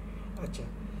এখানে। আচ্ছা,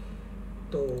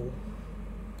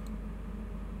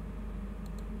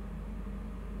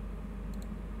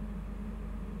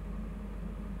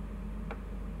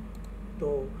 তো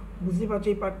বুঝতে পারছো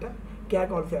এই পার্টটা। CAG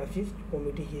also assist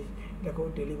committee his, দেখো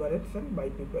deliberation by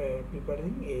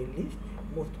preparing a list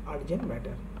most urgent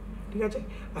matter, ঠিক আছে।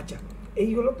 আচ্ছা, এই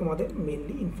হলো তোমাদের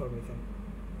মেনলি ইনফরমেশান,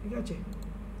 ঠিক আছে।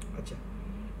 আচ্ছা,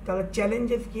 তাহলে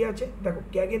চ্যালেঞ্জেস কী আছে? দেখো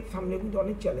ক্যাগের সামনে কিন্তু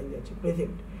অনেক চ্যালেঞ্জ আছে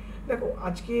প্রেজেন্ট। দেখো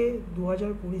আজকে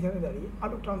 2020 সালে দাঁড়িয়ে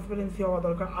আরও ট্রান্সপারেন্সি হওয়া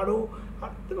দরকার, আরও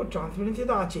দেখো ট্রান্সপারেন্সি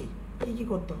তো আছেই, কী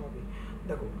করতে হবে?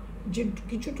 দেখো যে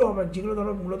কিছু ড্রব্যাক যেগুলো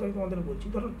ধরো মূলত আমি তোমাদের বলছি,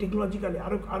 ধরো টেকনোলজিক্যালি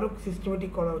আরও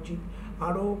সিস্টেমেটিক করা উচিত,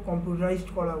 আরও কম্পিউটারাইজড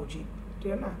করা উচিত,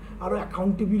 ঠিক আছে না, আরও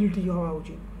অ্যাকাউন্টেবিলিটি হওয়া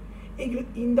উচিত। এগুলো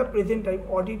in the present time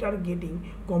audit are getting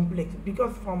complex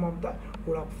because form of the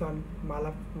corruption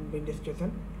মালাডমিনিস্ট্রেশন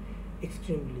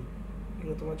extremely,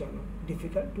 এগুলো তোমরা জানো,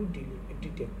 ডিফিকাল্ট টু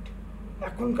ডিটেক্ট।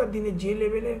 এখনকার দিনে যে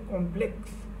লেভেলের কমপ্লেক্স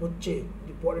হচ্ছে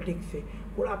পলিটিক্সে,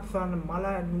 করাপশান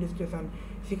মালা অ্যাডমিনিস্ট্রেশন,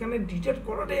 সেখানে ডিটেক্ট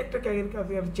করাটাই একটা ক্যাগের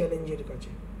কাছে আর চ্যালেঞ্জের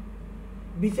কাছে।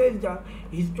 Besides the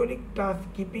historic task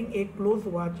keeping a close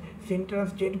watch, central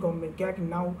state government CAG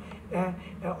now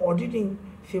auditing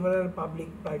several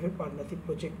public-private partnership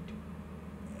project.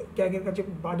 ক্যাগের কাছে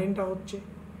বার্ডেনটা হচ্ছে,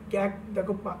 ক্যাগ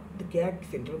দেখো ক্যাগ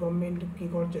সেন্ট্রাল গভর্নমেন্ট কী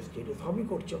করছে, স্টেটে সবই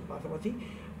করছে, পাশাপাশি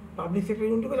পাবলিক সেক্টর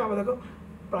ইউনিট করছে, আবার দেখো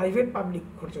প্রাইভেট পাবলিক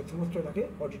খরচা সমস্ত তাকে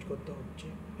অডিট করতে হচ্ছে।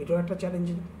 এটাও একটা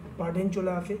চ্যালেঞ্জের বার্ডেন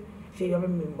চলে আসে, সেইভাবে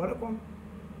মেম্বারও কম।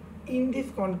 In this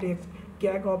context,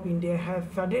 CAG of India has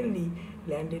suddenly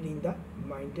landed in the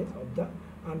minds of the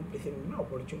unprecedented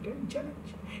opportunity and challenge.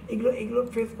 এগুলো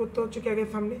ফেস করতে হচ্ছে ক্যাগের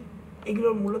সামনে।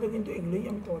 এগুলোর মূলত কিন্তু এগুলোই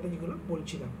আমি তোমাদের যেগুলো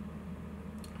বলছিলাম।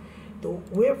 তো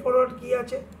ওয়ে ফরওয়ার্ড কী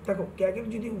আছে দেখো, ক্যাগের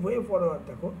যদি ওয়ে ফরওয়ার্ড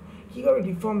দেখো, কীভাবে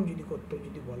রিফর্ম যদি করতে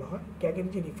যদি বলা হয়, ক্যাগের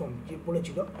যে রিফর্ম যে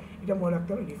বলেছিল এটা মনে রাখতে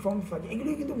হবে, রিফর্ম সাজ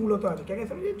এগুলোই কিন্তু মূলত আছে ক্যাগের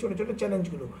সামনে, যে ছোটো ছোটো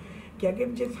চ্যালেঞ্জগুলো ক্যাগের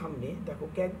যে সামনে দেখো,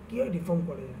 ক্যাগ কীভাবে রিফর্ম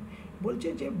করে যায় বলছে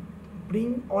যে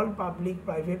bring all public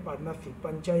private partnership,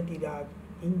 panchayati raj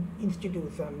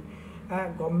institution,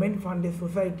 government funded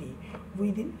society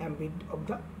within ambit of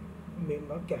the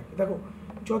member CAG। দেখো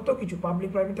যত কিছু পাবলিক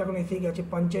প্রাইভেট এখন এসে গেছে,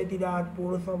 পঞ্চায়েতি রাজ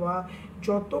পৌরসভা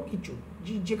যত কিছু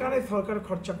যেখানে সরকার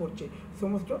খরচা করছে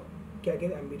সমস্ত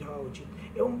ক্যাগের অ্যাম্বিট হওয়া উচিত।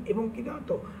 এবং কি না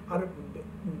তো আর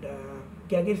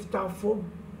ক্যাগের স্টাফও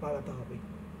বাড়াতে হবে।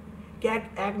 CAG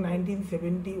Act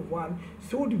 1971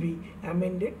 should be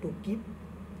amended to keep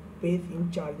page in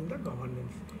charge in the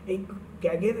governance. এই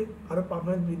ক্যাগের আরও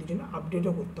পারফরমেন্স বৃদ্ধির জন্য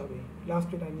আপডেটও করতে হবে last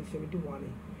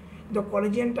 1971-এ। The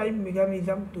collegium type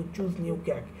mechanism to choose new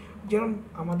CAG, যেরকম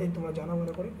আমাদের তোমরা জানা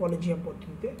মনে করে কলেজিয়াম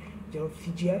পদ্ধতিতে যেরকম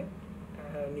সিজিআই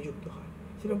নিযুক্ত হয়,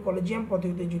 সেরকম কলেজিয়াম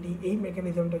পদ্ধতিতে যদি এই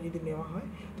মেকানিজমটা যদি নেওয়া হয়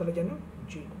তাহলে যেন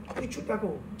কিছু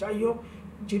দেখো যাই হোক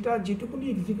যেটুকুনি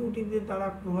এক্সিকিউটিভদের দ্বারা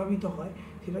প্রভাবিত হয়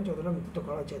সেটা যতটা মুক্ত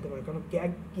করা যেতে পারে, কারণ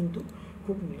ক্যাগ কিন্তু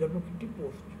খুব নিরপেক্ষ একটি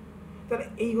পোস্ট। তাহলে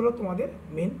এই হলো তোমাদের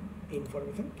মেন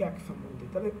ইনফরমেশান ক্যাগ সম্বন্ধে।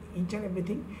 তাহলে ইচ অ্যান্ড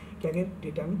এভরিথিং ক্যাগের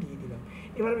ডেটা আমি দিয়ে দিলাম।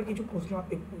 এবার আমি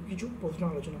কিছু প্রশ্ন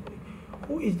আলোচনা করি।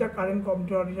 Who is the current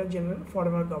comptroller auditor general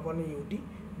former governor UT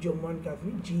Jammu and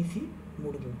Kashmir GC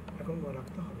Murmu, এখন মনে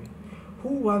রাখতে হবে। হু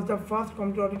was the first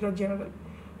comptroller auditor general,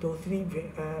 তো Shri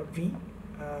V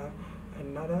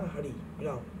নারাহরি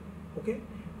Rao. Okay,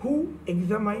 who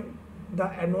examine the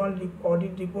annual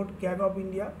audit report CAG of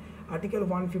India? Article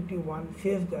 151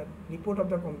 says that report of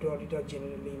the Comptroller Auditor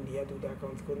General India to the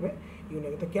accounts করবে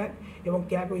union CAG, এবং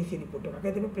CAG ওই সেই রিপোর্টটা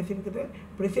কাকে দেবে,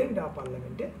 president of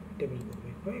পার্লামেন্টে table করবে,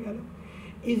 হয়ে গেল।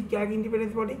 Is CAG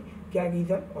independence body? CAG is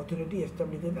an authority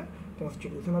established in the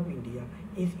constitution of India,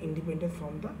 is independence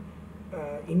from the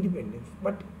independence,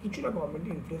 but কিছুটা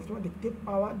গভর্নমেন্টের ইনফ্লুয়েন্স তোমার দেখতে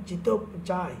পাওয়া যেতেও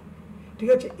যায়, ঠিক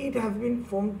আছে। It has been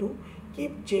form two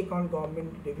keep check on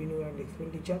government revenue and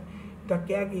expenditure. The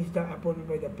CAG is the appointed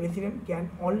by the president, can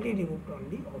only remove from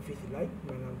the office like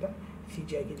when of the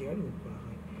CGI के जगह remove करा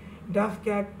है। Does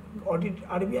CAG audit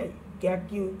RBI? CAG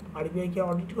की RBI क्या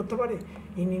audit करता पारे?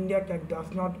 In India CAG does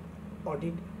not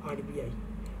audit RBI.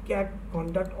 CAG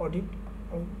conduct audit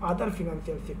of other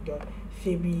financial sector,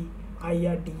 SEBI,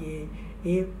 IRDA,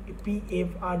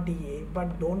 PFRDA, but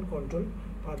don't control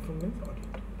performance audit।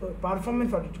 तो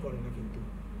performance audit করে না কিন্তু,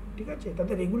 ঠিক আছে।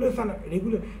 তাদের রেগুলেশন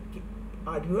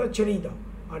আরবিআই ছেড়েই দাও,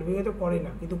 আরবিআই তো করে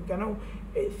না, কিন্তু কেন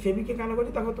সেবিকে কেন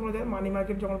করছে দেখো, তোমরা জানো মানি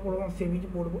মার্কেট যখন পড়বো সেবি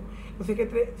পড়বো, তো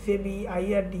সেক্ষেত্রে সেবি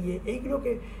IRDA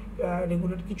এইগুলোকে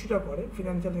রেগুলেট কিছুটা করে,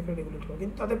 ফিনান্সিয়াল সেক্টর রেগুলেট করে,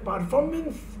 কিন্তু তাদের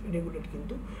পারফরমেন্স রেগুলেট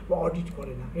কিন্তু বা অডিট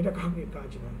করে না, এটা কাউকে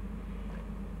কাজ না।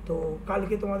 তো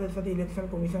কালকে তোমাদের সাথে ইলেকশন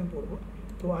কমিশন পড়বো,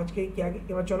 তো আজকে ক্যাগ।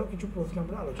 এবার চলো কিছু প্রশ্ন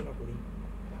আমরা আলোচনা করি,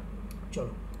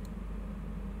 চলো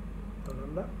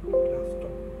আমরা ক্লাস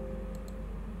স্টপ।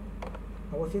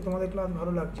 অবশ্যই তোমাদের ক্লাস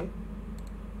ভালো লাগছে,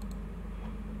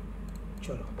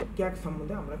 চলো ক্যাগ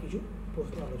সম্বন্ধে আমরা কিছু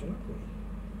প্রশ্ন আলোচনা করি।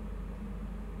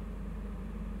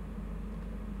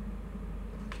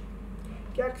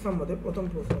 ক্যাগ সম্বন্ধে প্রথম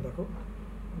প্রশ্ন দেখো,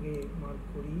 আগে মার্ক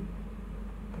করি,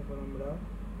 তারপর আমরা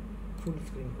ফুল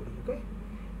স্ক্রিন করি। ওকে,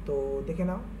 তো দেখে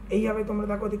নাও এইভাবে তোমরা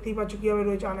দেখো, দেখতেই পাচ্ছ কীভাবে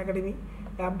রয়েছে আনএকাডেমি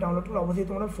অ্যাপ ডাউনলোড করে, অবশ্যই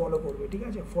তোমরা ফলো করবে, ঠিক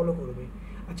আছে, ফলো করবে।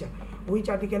 আচ্ছা, which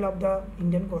article of the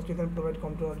Indian constitution provide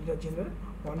controller auditor general?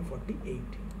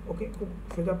 148। ওকে, খুব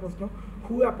সোজা প্রশ্ন।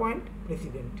 হু অ্যাপয়েন্ট?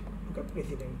 প্রেসিডেন্ট। ওকে,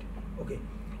 প্রেসিডেন্ট। ওকে,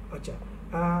 আচ্ছা,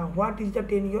 হোয়াট ইজ দ্য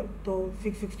টেনিওর, তো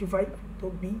 665, তো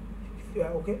বি,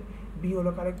 ওকে বি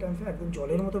হলো কারেক্ট অ্যান্সার, একদম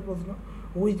জলের মতো প্রশ্ন।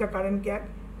 Who is the current CAG,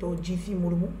 তো জিসি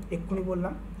মুর্মু, এক্ষুনি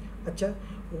বললাম। আচ্ছা,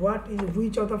 what is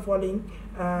which of the following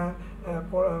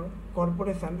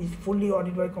corporation is fully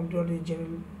audit by comptroller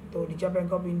general, তো reserve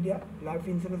bank of India, life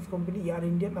insurance company, air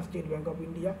India না স্টেট ব্যাঙ্ক অফ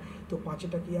ইন্ডিয়া, তো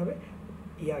পাঁচেটা কী হবে,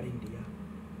 air India.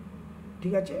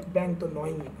 ঠিক আছে, ব্যাঙ্ক তো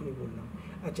নয়, এক্ষুনি বললাম।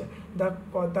 আচ্ছা, দ্য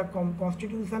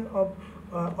কনস্টিটিউশন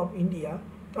অফ ইন্ডিয়া,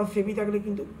 তাও সেবি থাকলে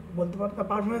কিন্তু বলতে পারো, তার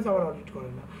পারফরমেন্স আবার অডিট করে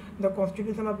না। The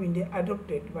constitution of India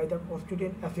adopted by the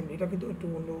constituent assembly, এটা কিন্তু একটু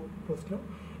অন্য প্রশ্ন,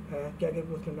 ক্যাগের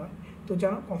প্রশ্ন নয়। তো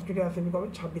জানো কনস্টিটিউয়েন্ট অ্যাসেম্বলি কবে,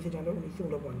 26শে জানুয়ারি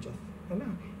 1949, তাই না,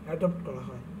 অ্যাডপ্ট করা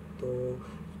হয়। তো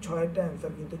 6টা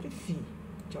অ্যান্সার কিন্তু হচ্ছে C,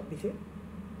 26শে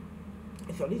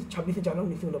January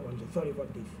 1949, sorry for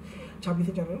this,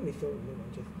 26শে জানুয়ারি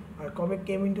 1949। আর কবে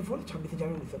কেম ইন্টু ফোর্স, 26শে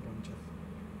জানুয়ারি 1950,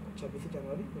 26শে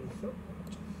জানুয়ারি 1950।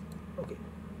 ওকে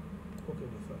ওকে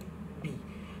সরি, বি,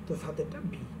 তো সাতেরটা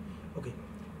বি। ওকে,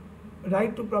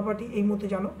 রাইট টু প্রপার্টি এই মধ্যে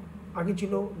জানো আগে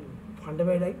ছিল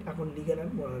ফান্ডামেন্টাল রাইট, এখন লিগ্যাল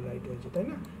অ্যান্ড মোরাল রাইট হয়েছে, তাই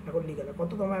না, এখন লিগ্যাল।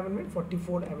 কততম অ্যামেন্ডমেন্ট,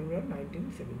 44 অ্যামেন্ডমেন্ট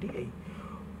 1978।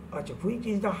 আচ্ছা, which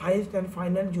is the highest and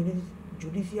final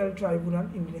judicial tribunal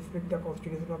in respect the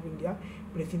constitution of India,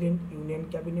 president, union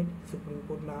cabinet, supreme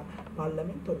court না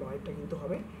পার্লামেন্ট, তো নয়টা কিন্তু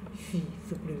হবে সি,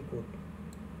 সুপ্রিম কোর্ট।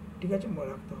 ঠিক আছে, মনে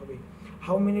রাখতে হবে।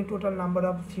 How many total number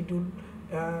of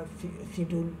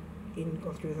schedule in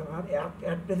constitution, R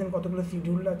at present কতগুলো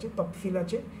শিডিউল আছে, তফসিল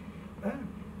আছে, হ্যাঁ,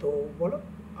 তো বলো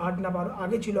 8 না 12,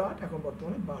 আগে ছিল 8, এখন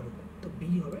বর্তমানে 12, তো বি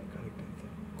হবে কারেক্ট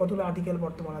অ্যান্সার। কতগুলো আর্টিকেল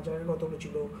বর্তমানে আছে, আগে কতগুলো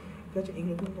ছিল, ঠিক আছে,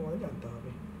 এগুলো কিন্তু তোমাদের জানতে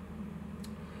হবে।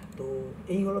 তো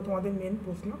এই হলো তোমাদের মেন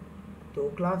প্রশ্ন। তো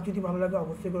ক্লাস যদি ভালো লাগে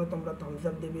অবশ্যই করে তোমরা থামস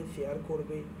আপ দেবে, শেয়ার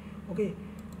করবে, ওকে।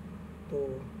 তো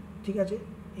ঠিক আছে,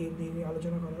 এই নিয়ে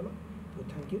আলোচনা করা হলো। তো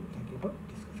থ্যাংক ইউ ফর